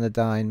Bolt,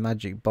 Anodyne,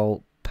 Magic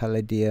Bolt,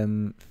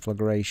 Palladium,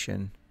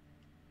 Flagration.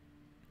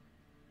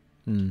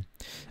 I'm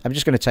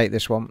just going to take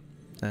this one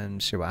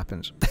and see what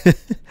happens.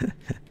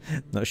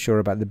 Not sure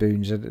about the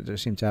boons. I don't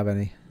seem to have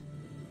any.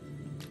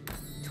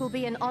 It will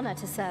be an honor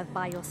to serve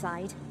by your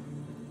side.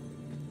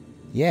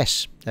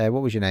 Yes.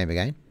 What was your name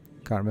again?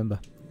 Can't remember.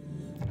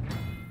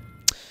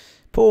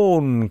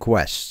 Pawn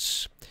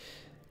quests.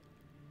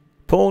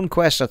 Pawn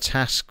quests are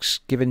tasks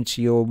given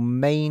to your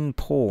main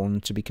pawn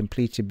to be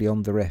completed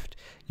beyond the rift.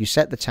 You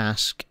set the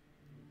task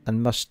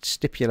and must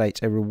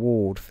stipulate a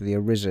reward for the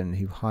Arisen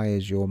who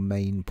hires your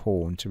main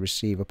pawn to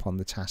receive upon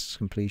the task's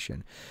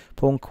completion.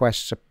 Pawn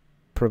quests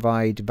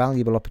provide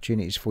valuable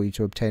opportunities for you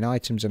to obtain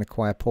items and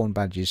acquire pawn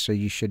badges, so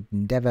you should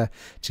endeavour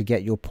to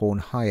get your pawn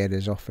hired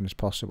as often as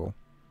possible.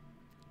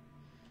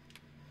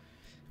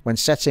 When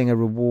setting a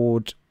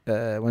reward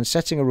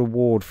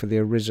for the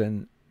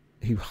Arisen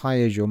who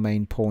hires your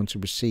main pawn to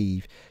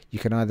receive, you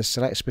can either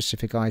select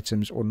specific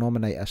items or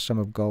nominate a sum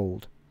of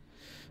gold.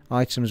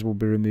 Items will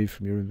be removed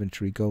from your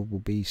inventory. Gold will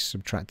be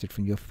subtracted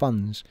from your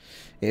funds.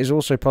 It is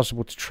also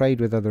possible to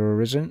trade with other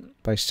Arisen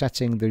by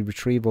setting the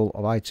retrieval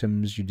of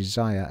items you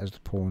desire as the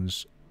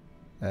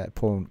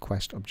pawn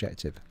quest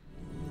objective.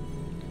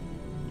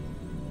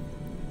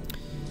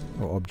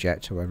 Or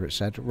object, however it's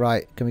said.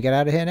 Right, can we get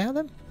out of here now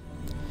then?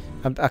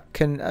 I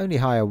can only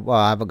hire... Well,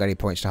 I haven't got any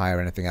points to hire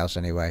anything else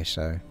anyway,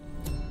 so...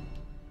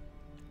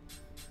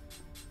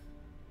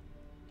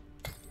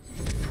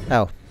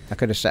 Oh, I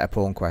could have set a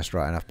pawn quest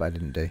right enough, but I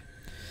didn't do.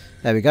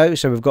 There we go.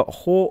 So we've got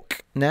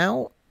Hawk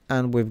now,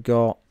 and we've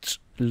got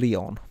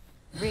Leon.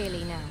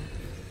 Really now,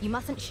 you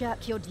mustn't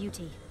shirk your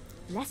duty,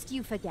 lest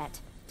you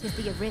forget 'tis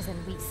the Arisen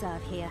we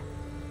serve here.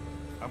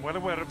 I'm well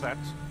aware of that,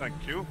 thank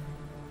you.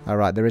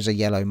 Alright, there is a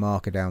yellow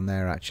marker down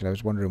there, actually. I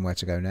was wondering where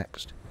to go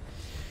next.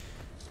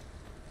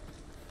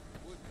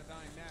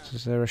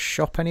 Is there a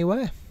shop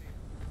anywhere?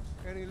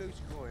 Any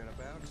loose coin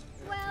about?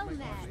 Well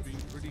met.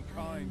 Pretty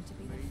kind to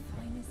me.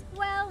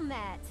 Well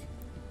met.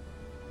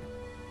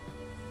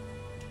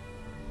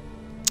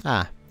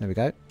 Ah, there we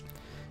go. Let's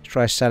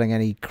try selling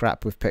any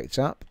crap we've picked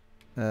up.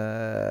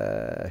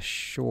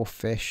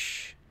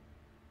 Shorefish.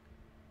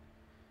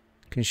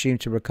 Consume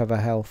to recover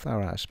health.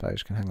 Alright, I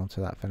suppose. Can hang on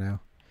to that for now.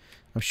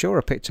 I'm sure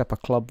I picked up a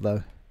club,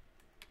 though.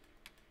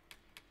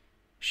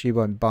 She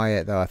won't buy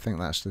it, though. I think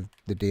that's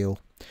the deal.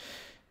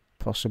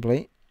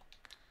 Possibly.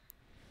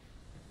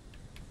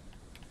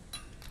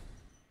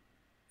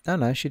 Oh,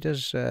 no, she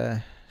does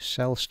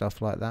sell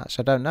stuff like that.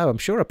 So I don't know. I'm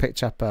sure I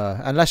picked up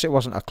unless it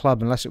wasn't a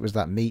club, unless it was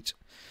that meat.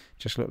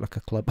 Just looked like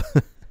a club.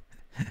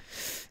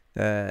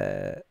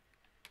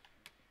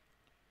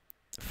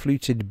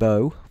 Fluted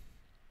bow.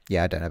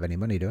 Yeah, I don't have any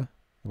money, do I?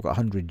 I've got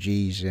 100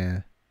 G's,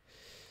 yeah.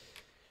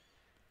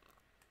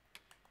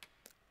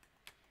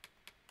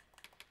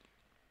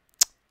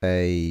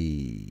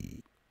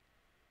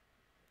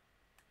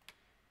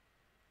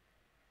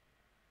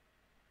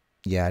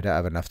 Yeah, I don't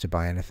have enough to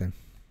buy anything.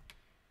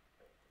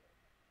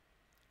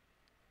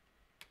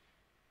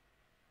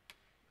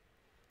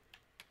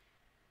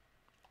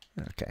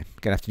 Okay,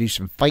 gonna have to do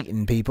some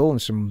fighting, people,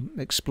 and some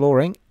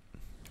exploring.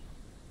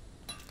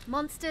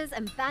 Monsters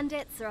and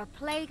bandits are a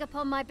plague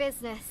upon my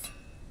business.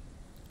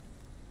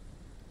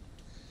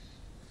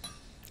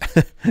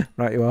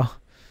 Right you are.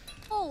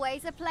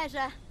 Always a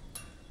pleasure.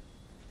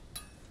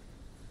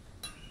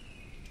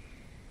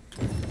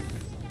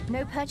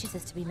 No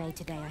purchases to be made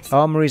today, I see.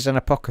 Armories and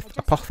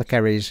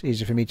apothecaries,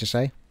 easy for me to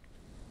say.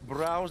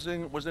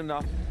 Browsing was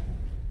enough.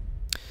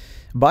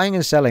 Buying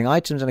and selling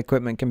items and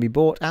equipment can be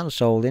bought and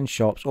sold in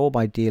shops or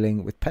by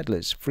dealing with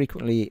peddlers.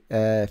 Frequently,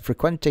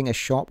 frequenting a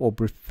shop or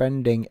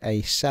befriending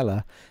a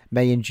seller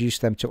may induce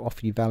them to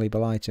offer you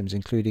valuable items,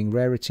 including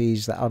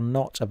rarities that are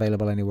not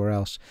available anywhere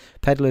else.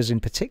 Peddlers in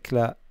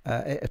particular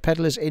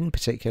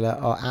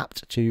are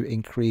apt to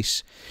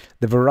increase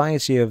the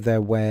variety of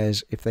their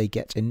wares if they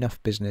get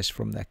enough business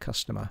from their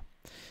customer.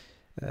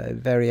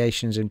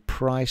 Variations in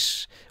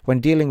price.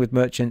 When dealing with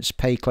merchants,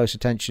 pay close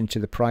attention to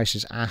the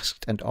prices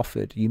asked and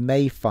offered. You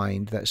may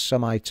find that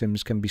some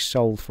items can be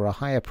sold for a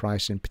higher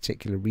price in a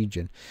particular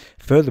region.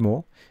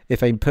 Furthermore,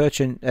 if a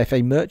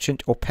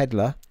merchant or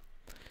peddler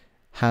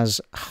has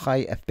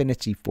high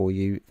affinity for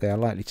you, they are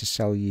likely to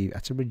sell you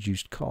at a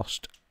reduced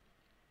cost.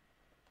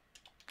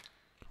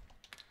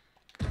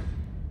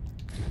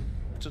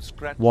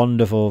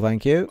 Wonderful,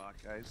 thank you.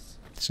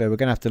 So we're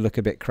going to have to look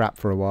a bit crap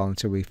for a while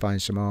until we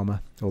find some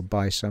armour or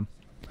buy some.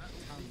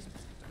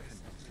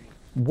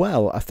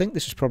 Well, I think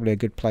this is probably a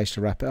good place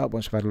to wrap it up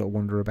once we've had a little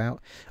wander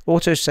about.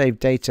 Autosave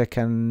data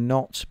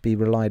cannot be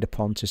relied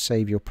upon to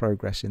save your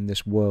progress in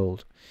this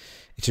world.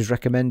 It is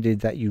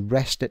recommended that you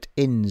rest at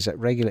inns at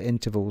regular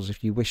intervals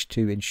if you wish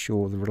to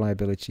ensure the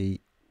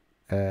reliability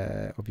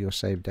of your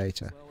saved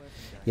data.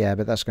 Yeah,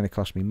 but that's going to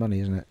cost me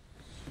money, isn't it?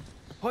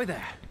 Hoy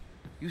there.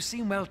 You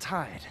seem well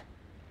tired.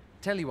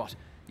 Tell you what,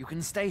 You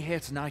can stay here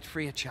tonight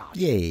free of charge.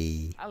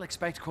 Yay. I'll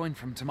expect coin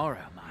from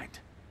tomorrow, mind.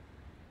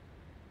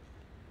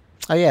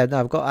 Oh yeah, no,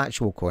 I've got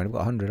actual coin. I've got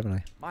 100, haven't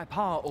I? My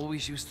pa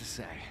always used to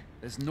say,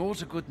 there's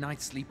naught a good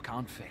night's sleep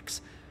can't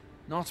fix.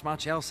 Not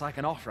much else I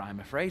can offer, I'm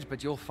afraid,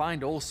 but you'll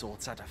find all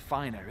sorts at a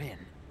finer inn.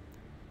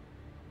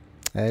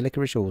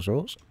 Licorice all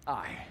sorts.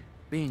 Aye,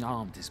 being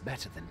armed is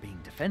better than being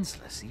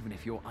defenseless, even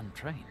if you're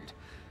untrained.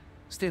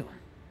 Still,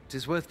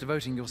 'tis worth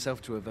devoting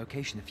yourself to a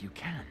vocation if you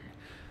can.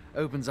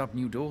 Opens up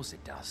new doors,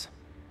 it does.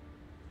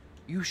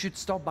 You should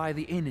stop by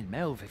the inn in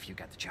Melve if you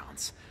get the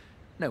chance.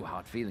 No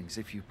hard feelings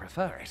if you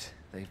prefer it.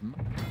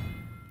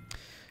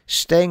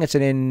 Staying at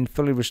an inn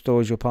fully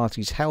restores your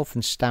party's health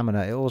and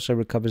stamina. It also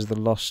recovers the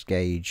lost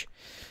gauge,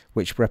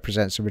 which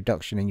represents a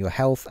reduction in your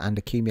health and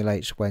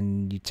accumulates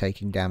when you're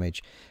taking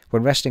damage.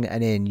 When resting at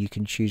an inn, you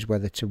can choose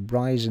whether to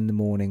rise in the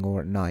morning or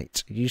at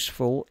night.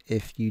 Useful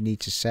if you need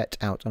to set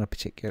out on at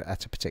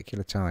a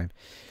particular time.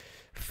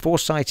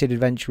 Foresighted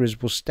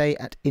adventurers will stay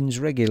at inns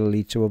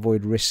regularly to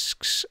avoid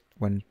risks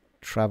when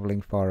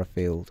travelling far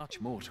afield.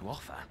 Much more to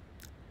offer.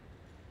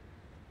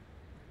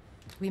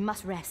 We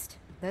must rest,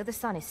 though the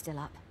sun is still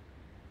up.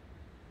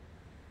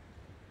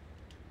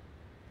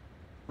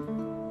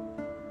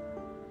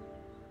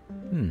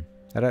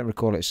 I don't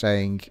recall it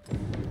saying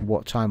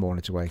what time I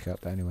wanted to wake up,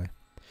 but anyway.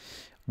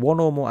 One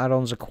or more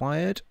add-ons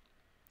acquired.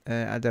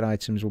 Added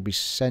items will be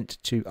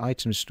sent to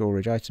item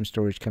storage. Item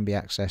storage can be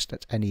accessed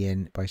at any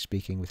inn by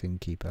speaking with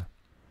innkeeper.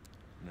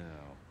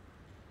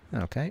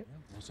 Now. Okay.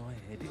 Where was I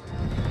headed?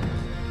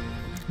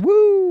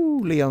 Woo!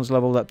 Leon's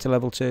leveled up to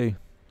level 2.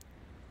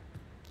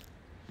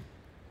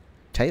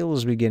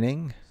 Tales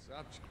beginning.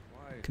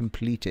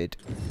 Completed.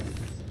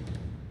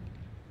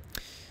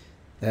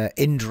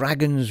 In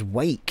Dragon's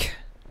Wake.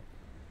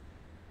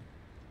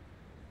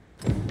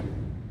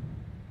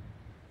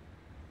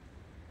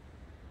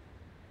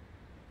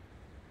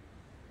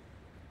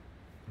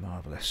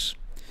 Marvellous.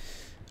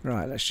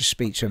 Right, let's just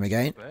speak to him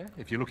again.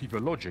 If you're looking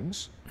for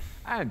lodgings,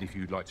 and if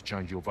you'd like to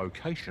change your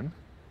vocation,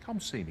 come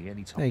see me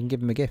anytime. Yeah, you can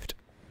give him a gift.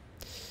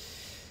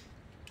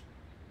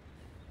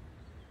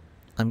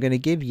 I'm going to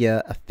give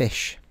you a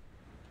fish.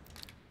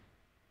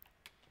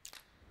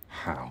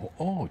 How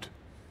odd.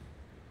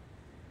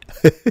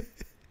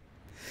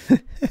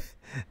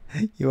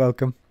 You're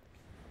welcome.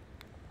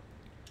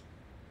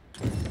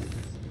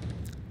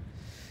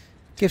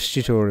 Gifts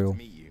tutorial.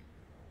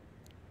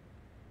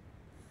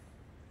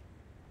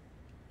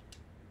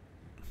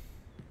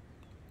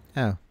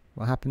 Oh,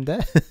 what happened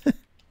there?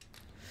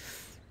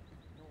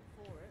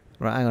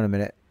 Right, hang on a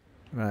minute.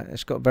 Right,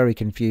 it's got very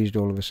confused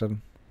all of a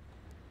sudden.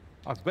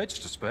 I've beds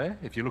to spare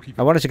if you're looking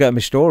for. I wanted to go to my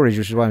storage,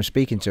 which is why I'm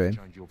speaking to him.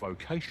 Change your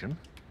vocation.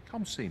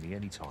 Come see me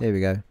anytime. Here we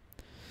go.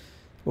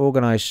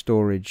 Organise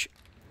storage.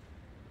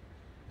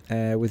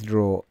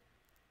 Withdraw.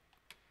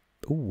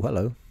 Oh,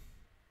 hello.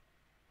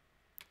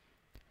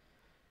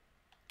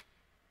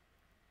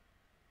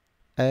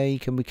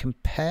 Can we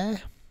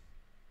compare?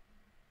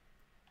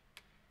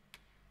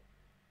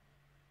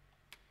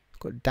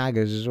 Got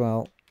daggers as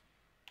well.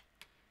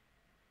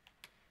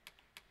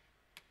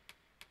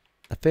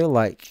 I feel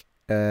like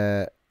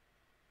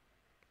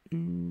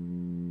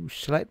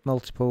select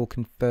multiple,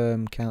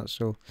 confirm,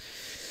 cancel.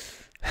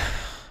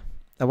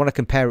 I want to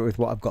compare it with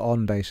what I've got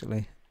on,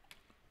 basically.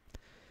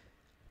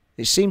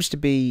 It seems to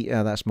be...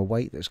 Oh, that's my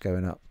weight that's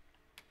going up.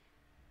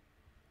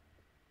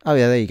 Oh,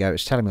 yeah, there you go.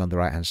 It's telling me on the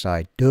right-hand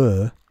side.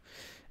 Duh.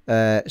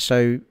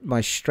 So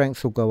my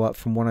strength will go up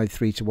from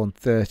 103 to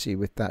 130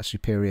 with that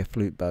superior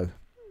flute bow.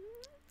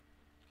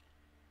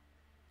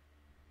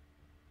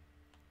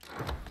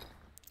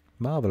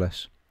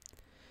 Marvellous.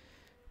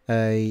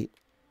 I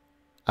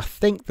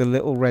think the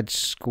little red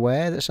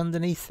square that's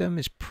underneath them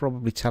is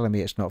probably telling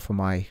me it's not for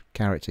my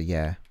character.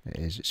 Yeah, it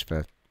is. It's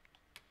for...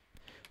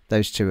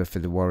 Those two are for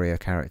the warrior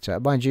character.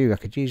 Mind you, I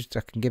can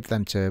give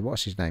them to...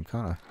 What's his name,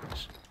 can't I?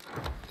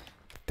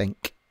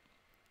 Think.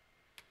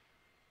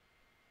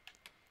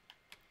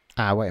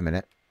 Ah, wait a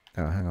minute.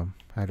 Oh, hang on.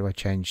 How do I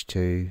change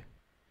to...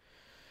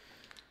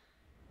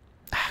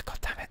 Ah, god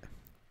damn it.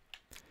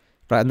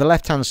 Right, on the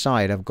left-hand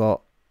side, I've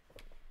got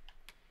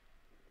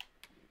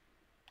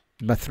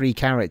my 3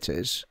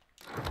 characters.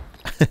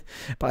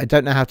 But I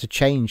don't know how to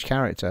change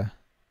character.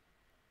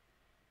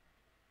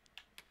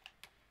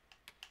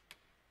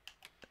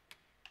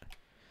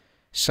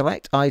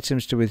 Select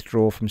items to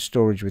withdraw from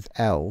storage with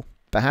L.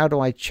 But how do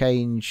I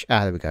change...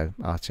 Ah, there we go.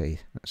 RT.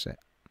 That's it.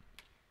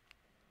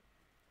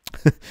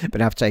 But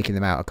now I've taken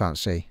them out, I can't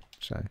see.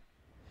 So.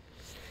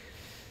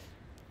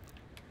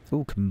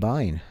 Ooh,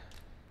 combine.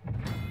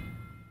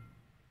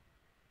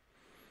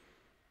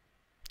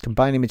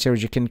 Combining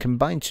materials. You can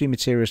combine 2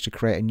 materials to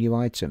create a new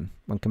item.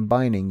 When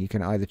combining, you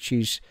can either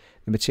choose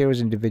the materials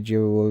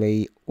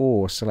individually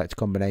or select a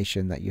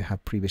combination that you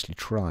have previously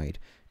tried.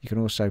 You can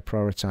also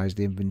prioritize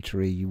the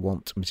inventory you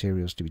want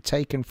materials to be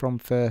taken from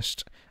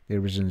first, the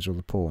orisons or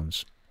the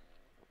pawns.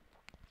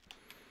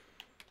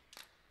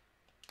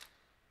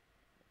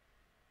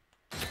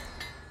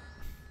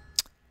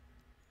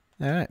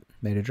 Alright,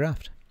 made a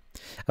draft.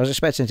 I was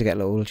expecting to get a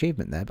little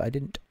achievement there, but I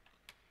didn't.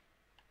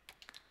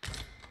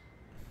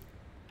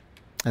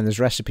 And there's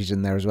recipes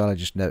in there as well, I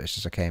just noticed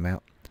as I came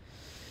out.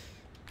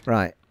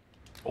 Right.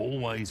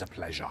 Always a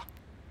pleasure.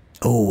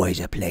 Always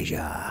a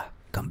pleasure.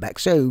 Come back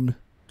soon.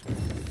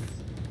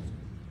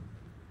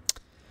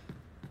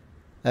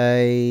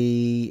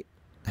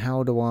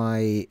 How do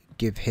I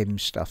give him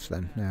stuff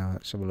then? Now,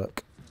 let's have a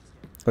look.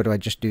 Or do I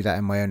just do that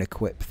in my own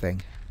equip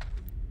thing?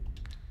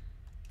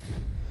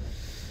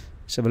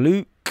 Let's have a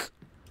look.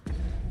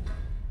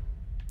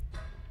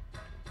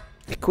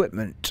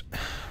 Equipment.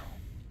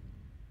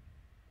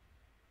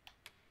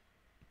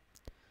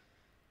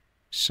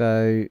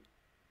 So...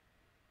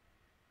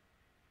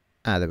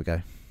 Ah, there we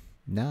go.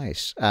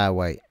 Nice. Ah,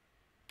 wait.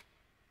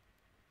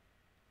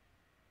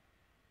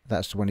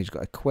 That's the one he's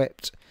got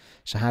equipped.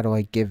 So how do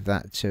I give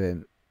that to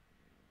him?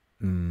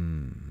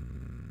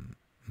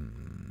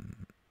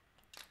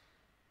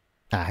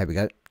 Ah, here we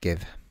go.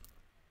 Give.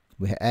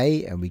 We hit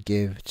A and we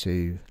give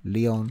to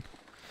Leon.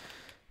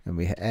 And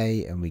we hit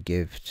A and we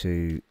give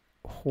to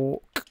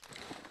Hawk.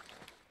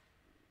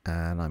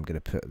 And I'm going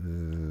to put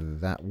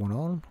that one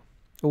on.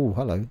 Oh,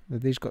 hello.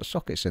 These got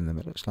sockets in them.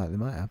 It looks like they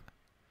might have.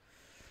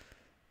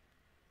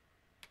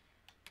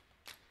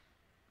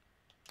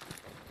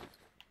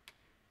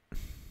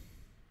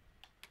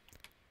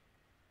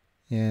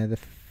 Yeah, the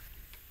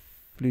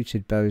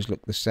fluted bows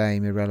look the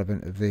same,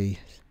 irrelevant of the...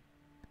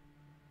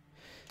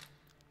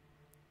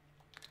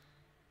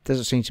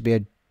 Doesn't seem to be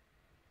a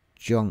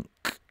junk.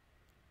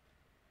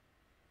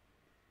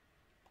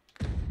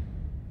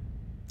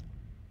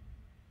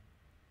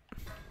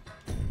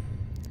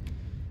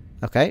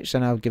 Okay, so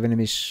now I've given him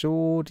his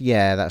sword.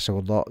 Yeah, that's a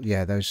lot.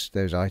 Yeah, those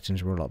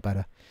items were a lot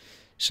better.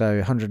 So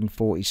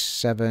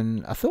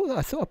 147. I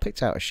thought I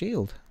picked out a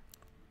shield.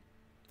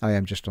 I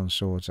am just on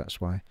swords,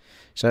 that's why.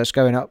 So it's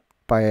going up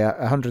by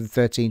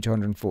 113 to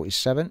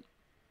 147.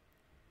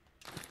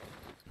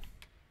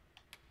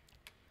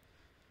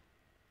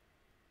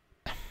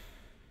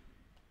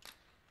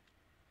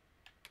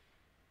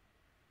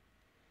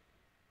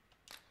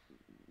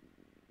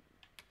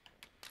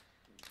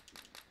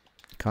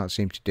 Can't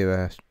seem to do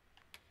a...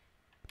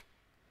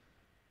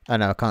 Oh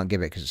no, I can't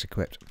give it because it's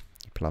equipped.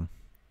 Plum.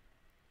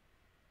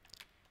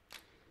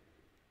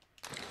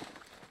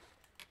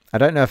 I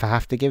don't know if I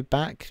have to give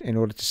back in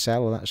order to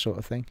sell or that sort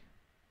of thing.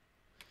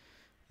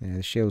 Yeah,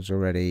 the shield's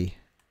already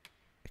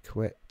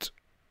equipped.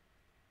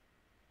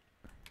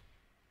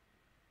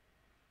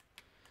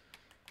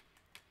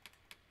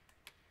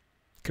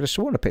 Could have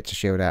sworn I picked a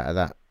shield out of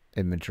that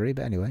inventory,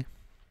 but anyway.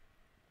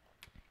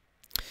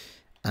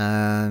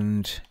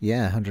 And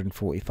yeah,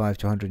 145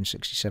 to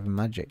 167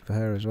 magic for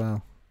her as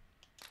well.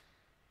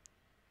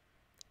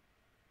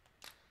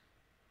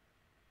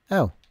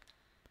 Oh.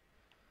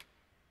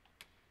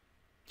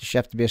 Does she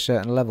have to be a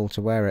certain level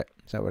to wear it?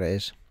 Is that what it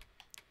is?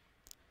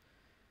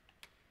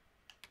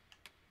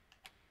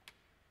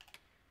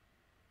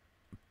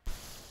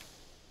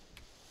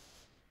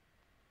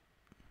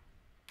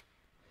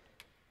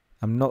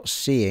 I'm not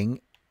seeing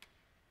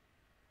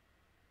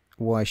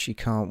why she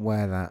can't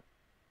wear that.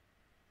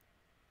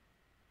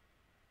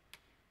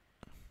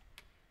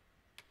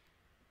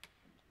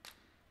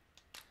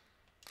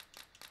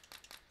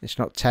 It's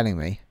not telling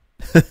me.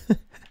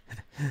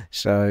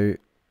 So...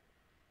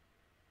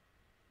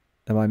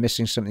 Am I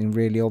missing something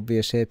really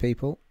obvious here,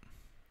 people?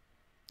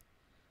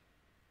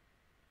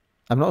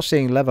 I'm not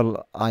seeing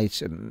level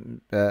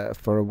item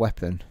for a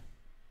weapon.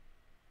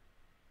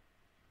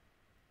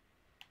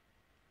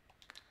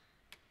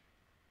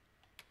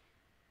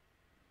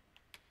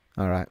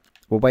 Alright,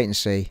 we'll wait and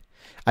see.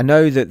 I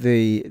know that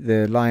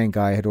the lion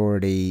guy had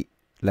already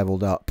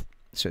leveled up,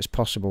 so it's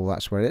possible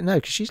that's where it... No,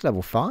 because she's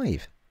level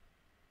 5.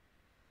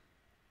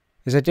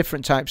 Is there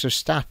different types of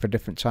staff for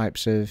different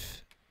types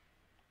of...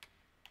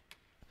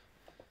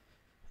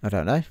 I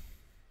don't know.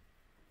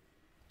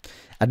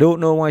 I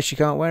don't know why she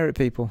can't wear it,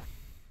 people.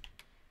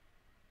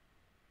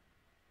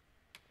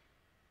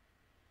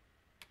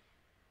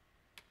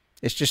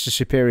 It's just a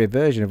superior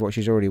version of what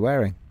she's already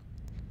wearing.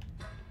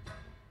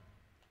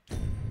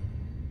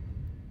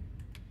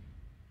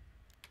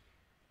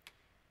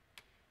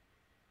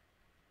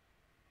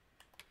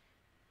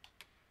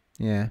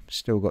 Yeah,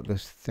 still got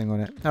this thing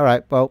on it.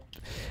 Alright, well,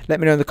 let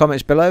me know in the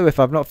comments below if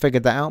I've not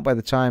figured that out by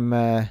the time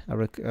I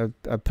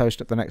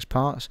post up the next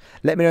parts.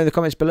 Let me know in the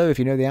comments below if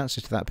you know the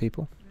answer to that,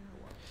 people.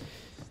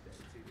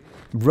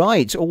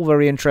 Right, all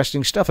very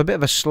interesting stuff. A bit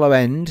of a slow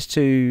end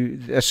to...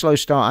 A slow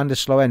start and a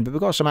slow end, but we've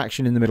got some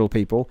action in the middle,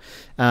 people.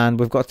 And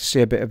we've got to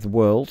see a bit of the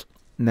world.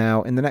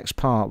 Now, in the next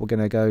part, we're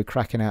going to go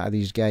cracking out of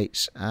these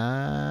gates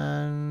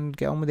and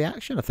get on with the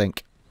action, I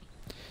think.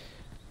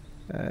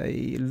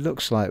 It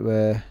looks like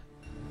we're...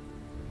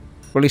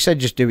 Well, he said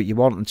just do what you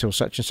want until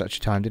such and such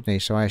a time, didn't he?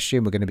 So I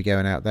assume we're going to be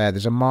going out there.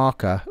 There's a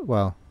marker.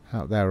 Well,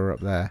 out there or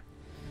up there.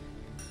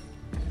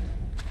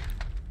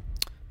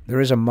 There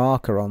is a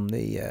marker on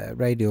the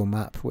radial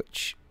map,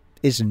 which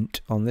isn't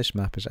on this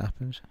map as it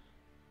happens.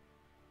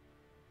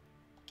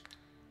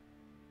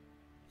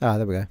 Ah,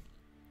 there we go.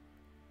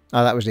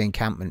 Oh, that was the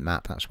encampment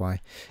map, that's why.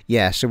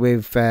 Yeah, so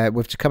we've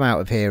to come out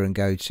of here and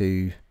go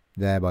to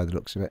there by the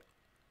looks of it.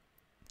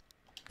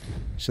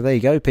 So there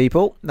you go,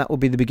 people. That will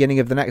be the beginning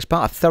of the next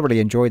part. I've thoroughly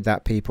enjoyed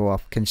that, people. I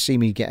can see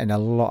me getting a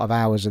lot of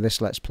hours of this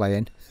Let's Play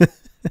in.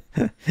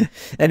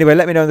 Anyway,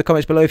 let me know in the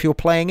comments below if you're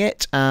playing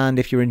it and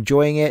if you're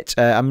enjoying it.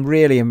 I'm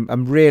really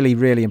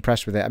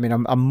impressed with it. I mean,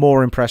 I'm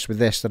more impressed with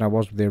this than I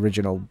was with the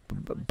original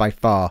by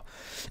far.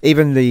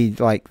 Even the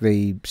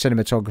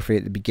cinematography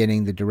at the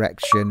beginning, the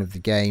direction of the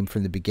game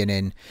from the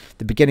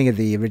beginning of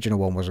the original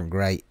one wasn't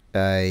great.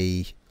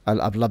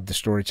 I've loved the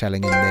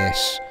storytelling in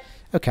this.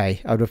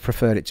 Okay, I would have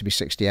preferred it to be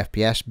 60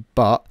 FPS,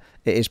 but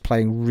it is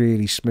playing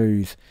really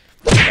smooth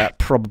at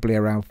probably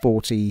around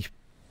 40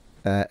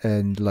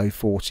 and low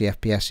 40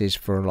 FPSs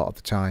for a lot of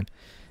the time.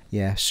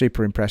 Yeah,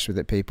 super impressed with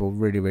it, people.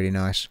 Really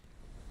nice.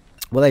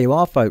 Well, there you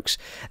are, folks.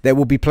 There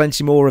will be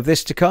plenty more of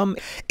this to come.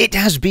 It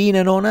has been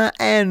an honour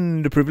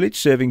and a privilege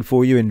serving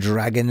for you in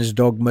Dragon's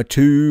Dogma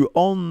 2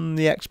 on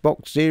the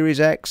Xbox Series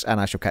X,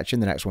 and I shall catch you in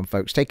the next one,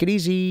 folks. Take it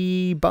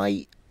easy.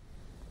 Bye.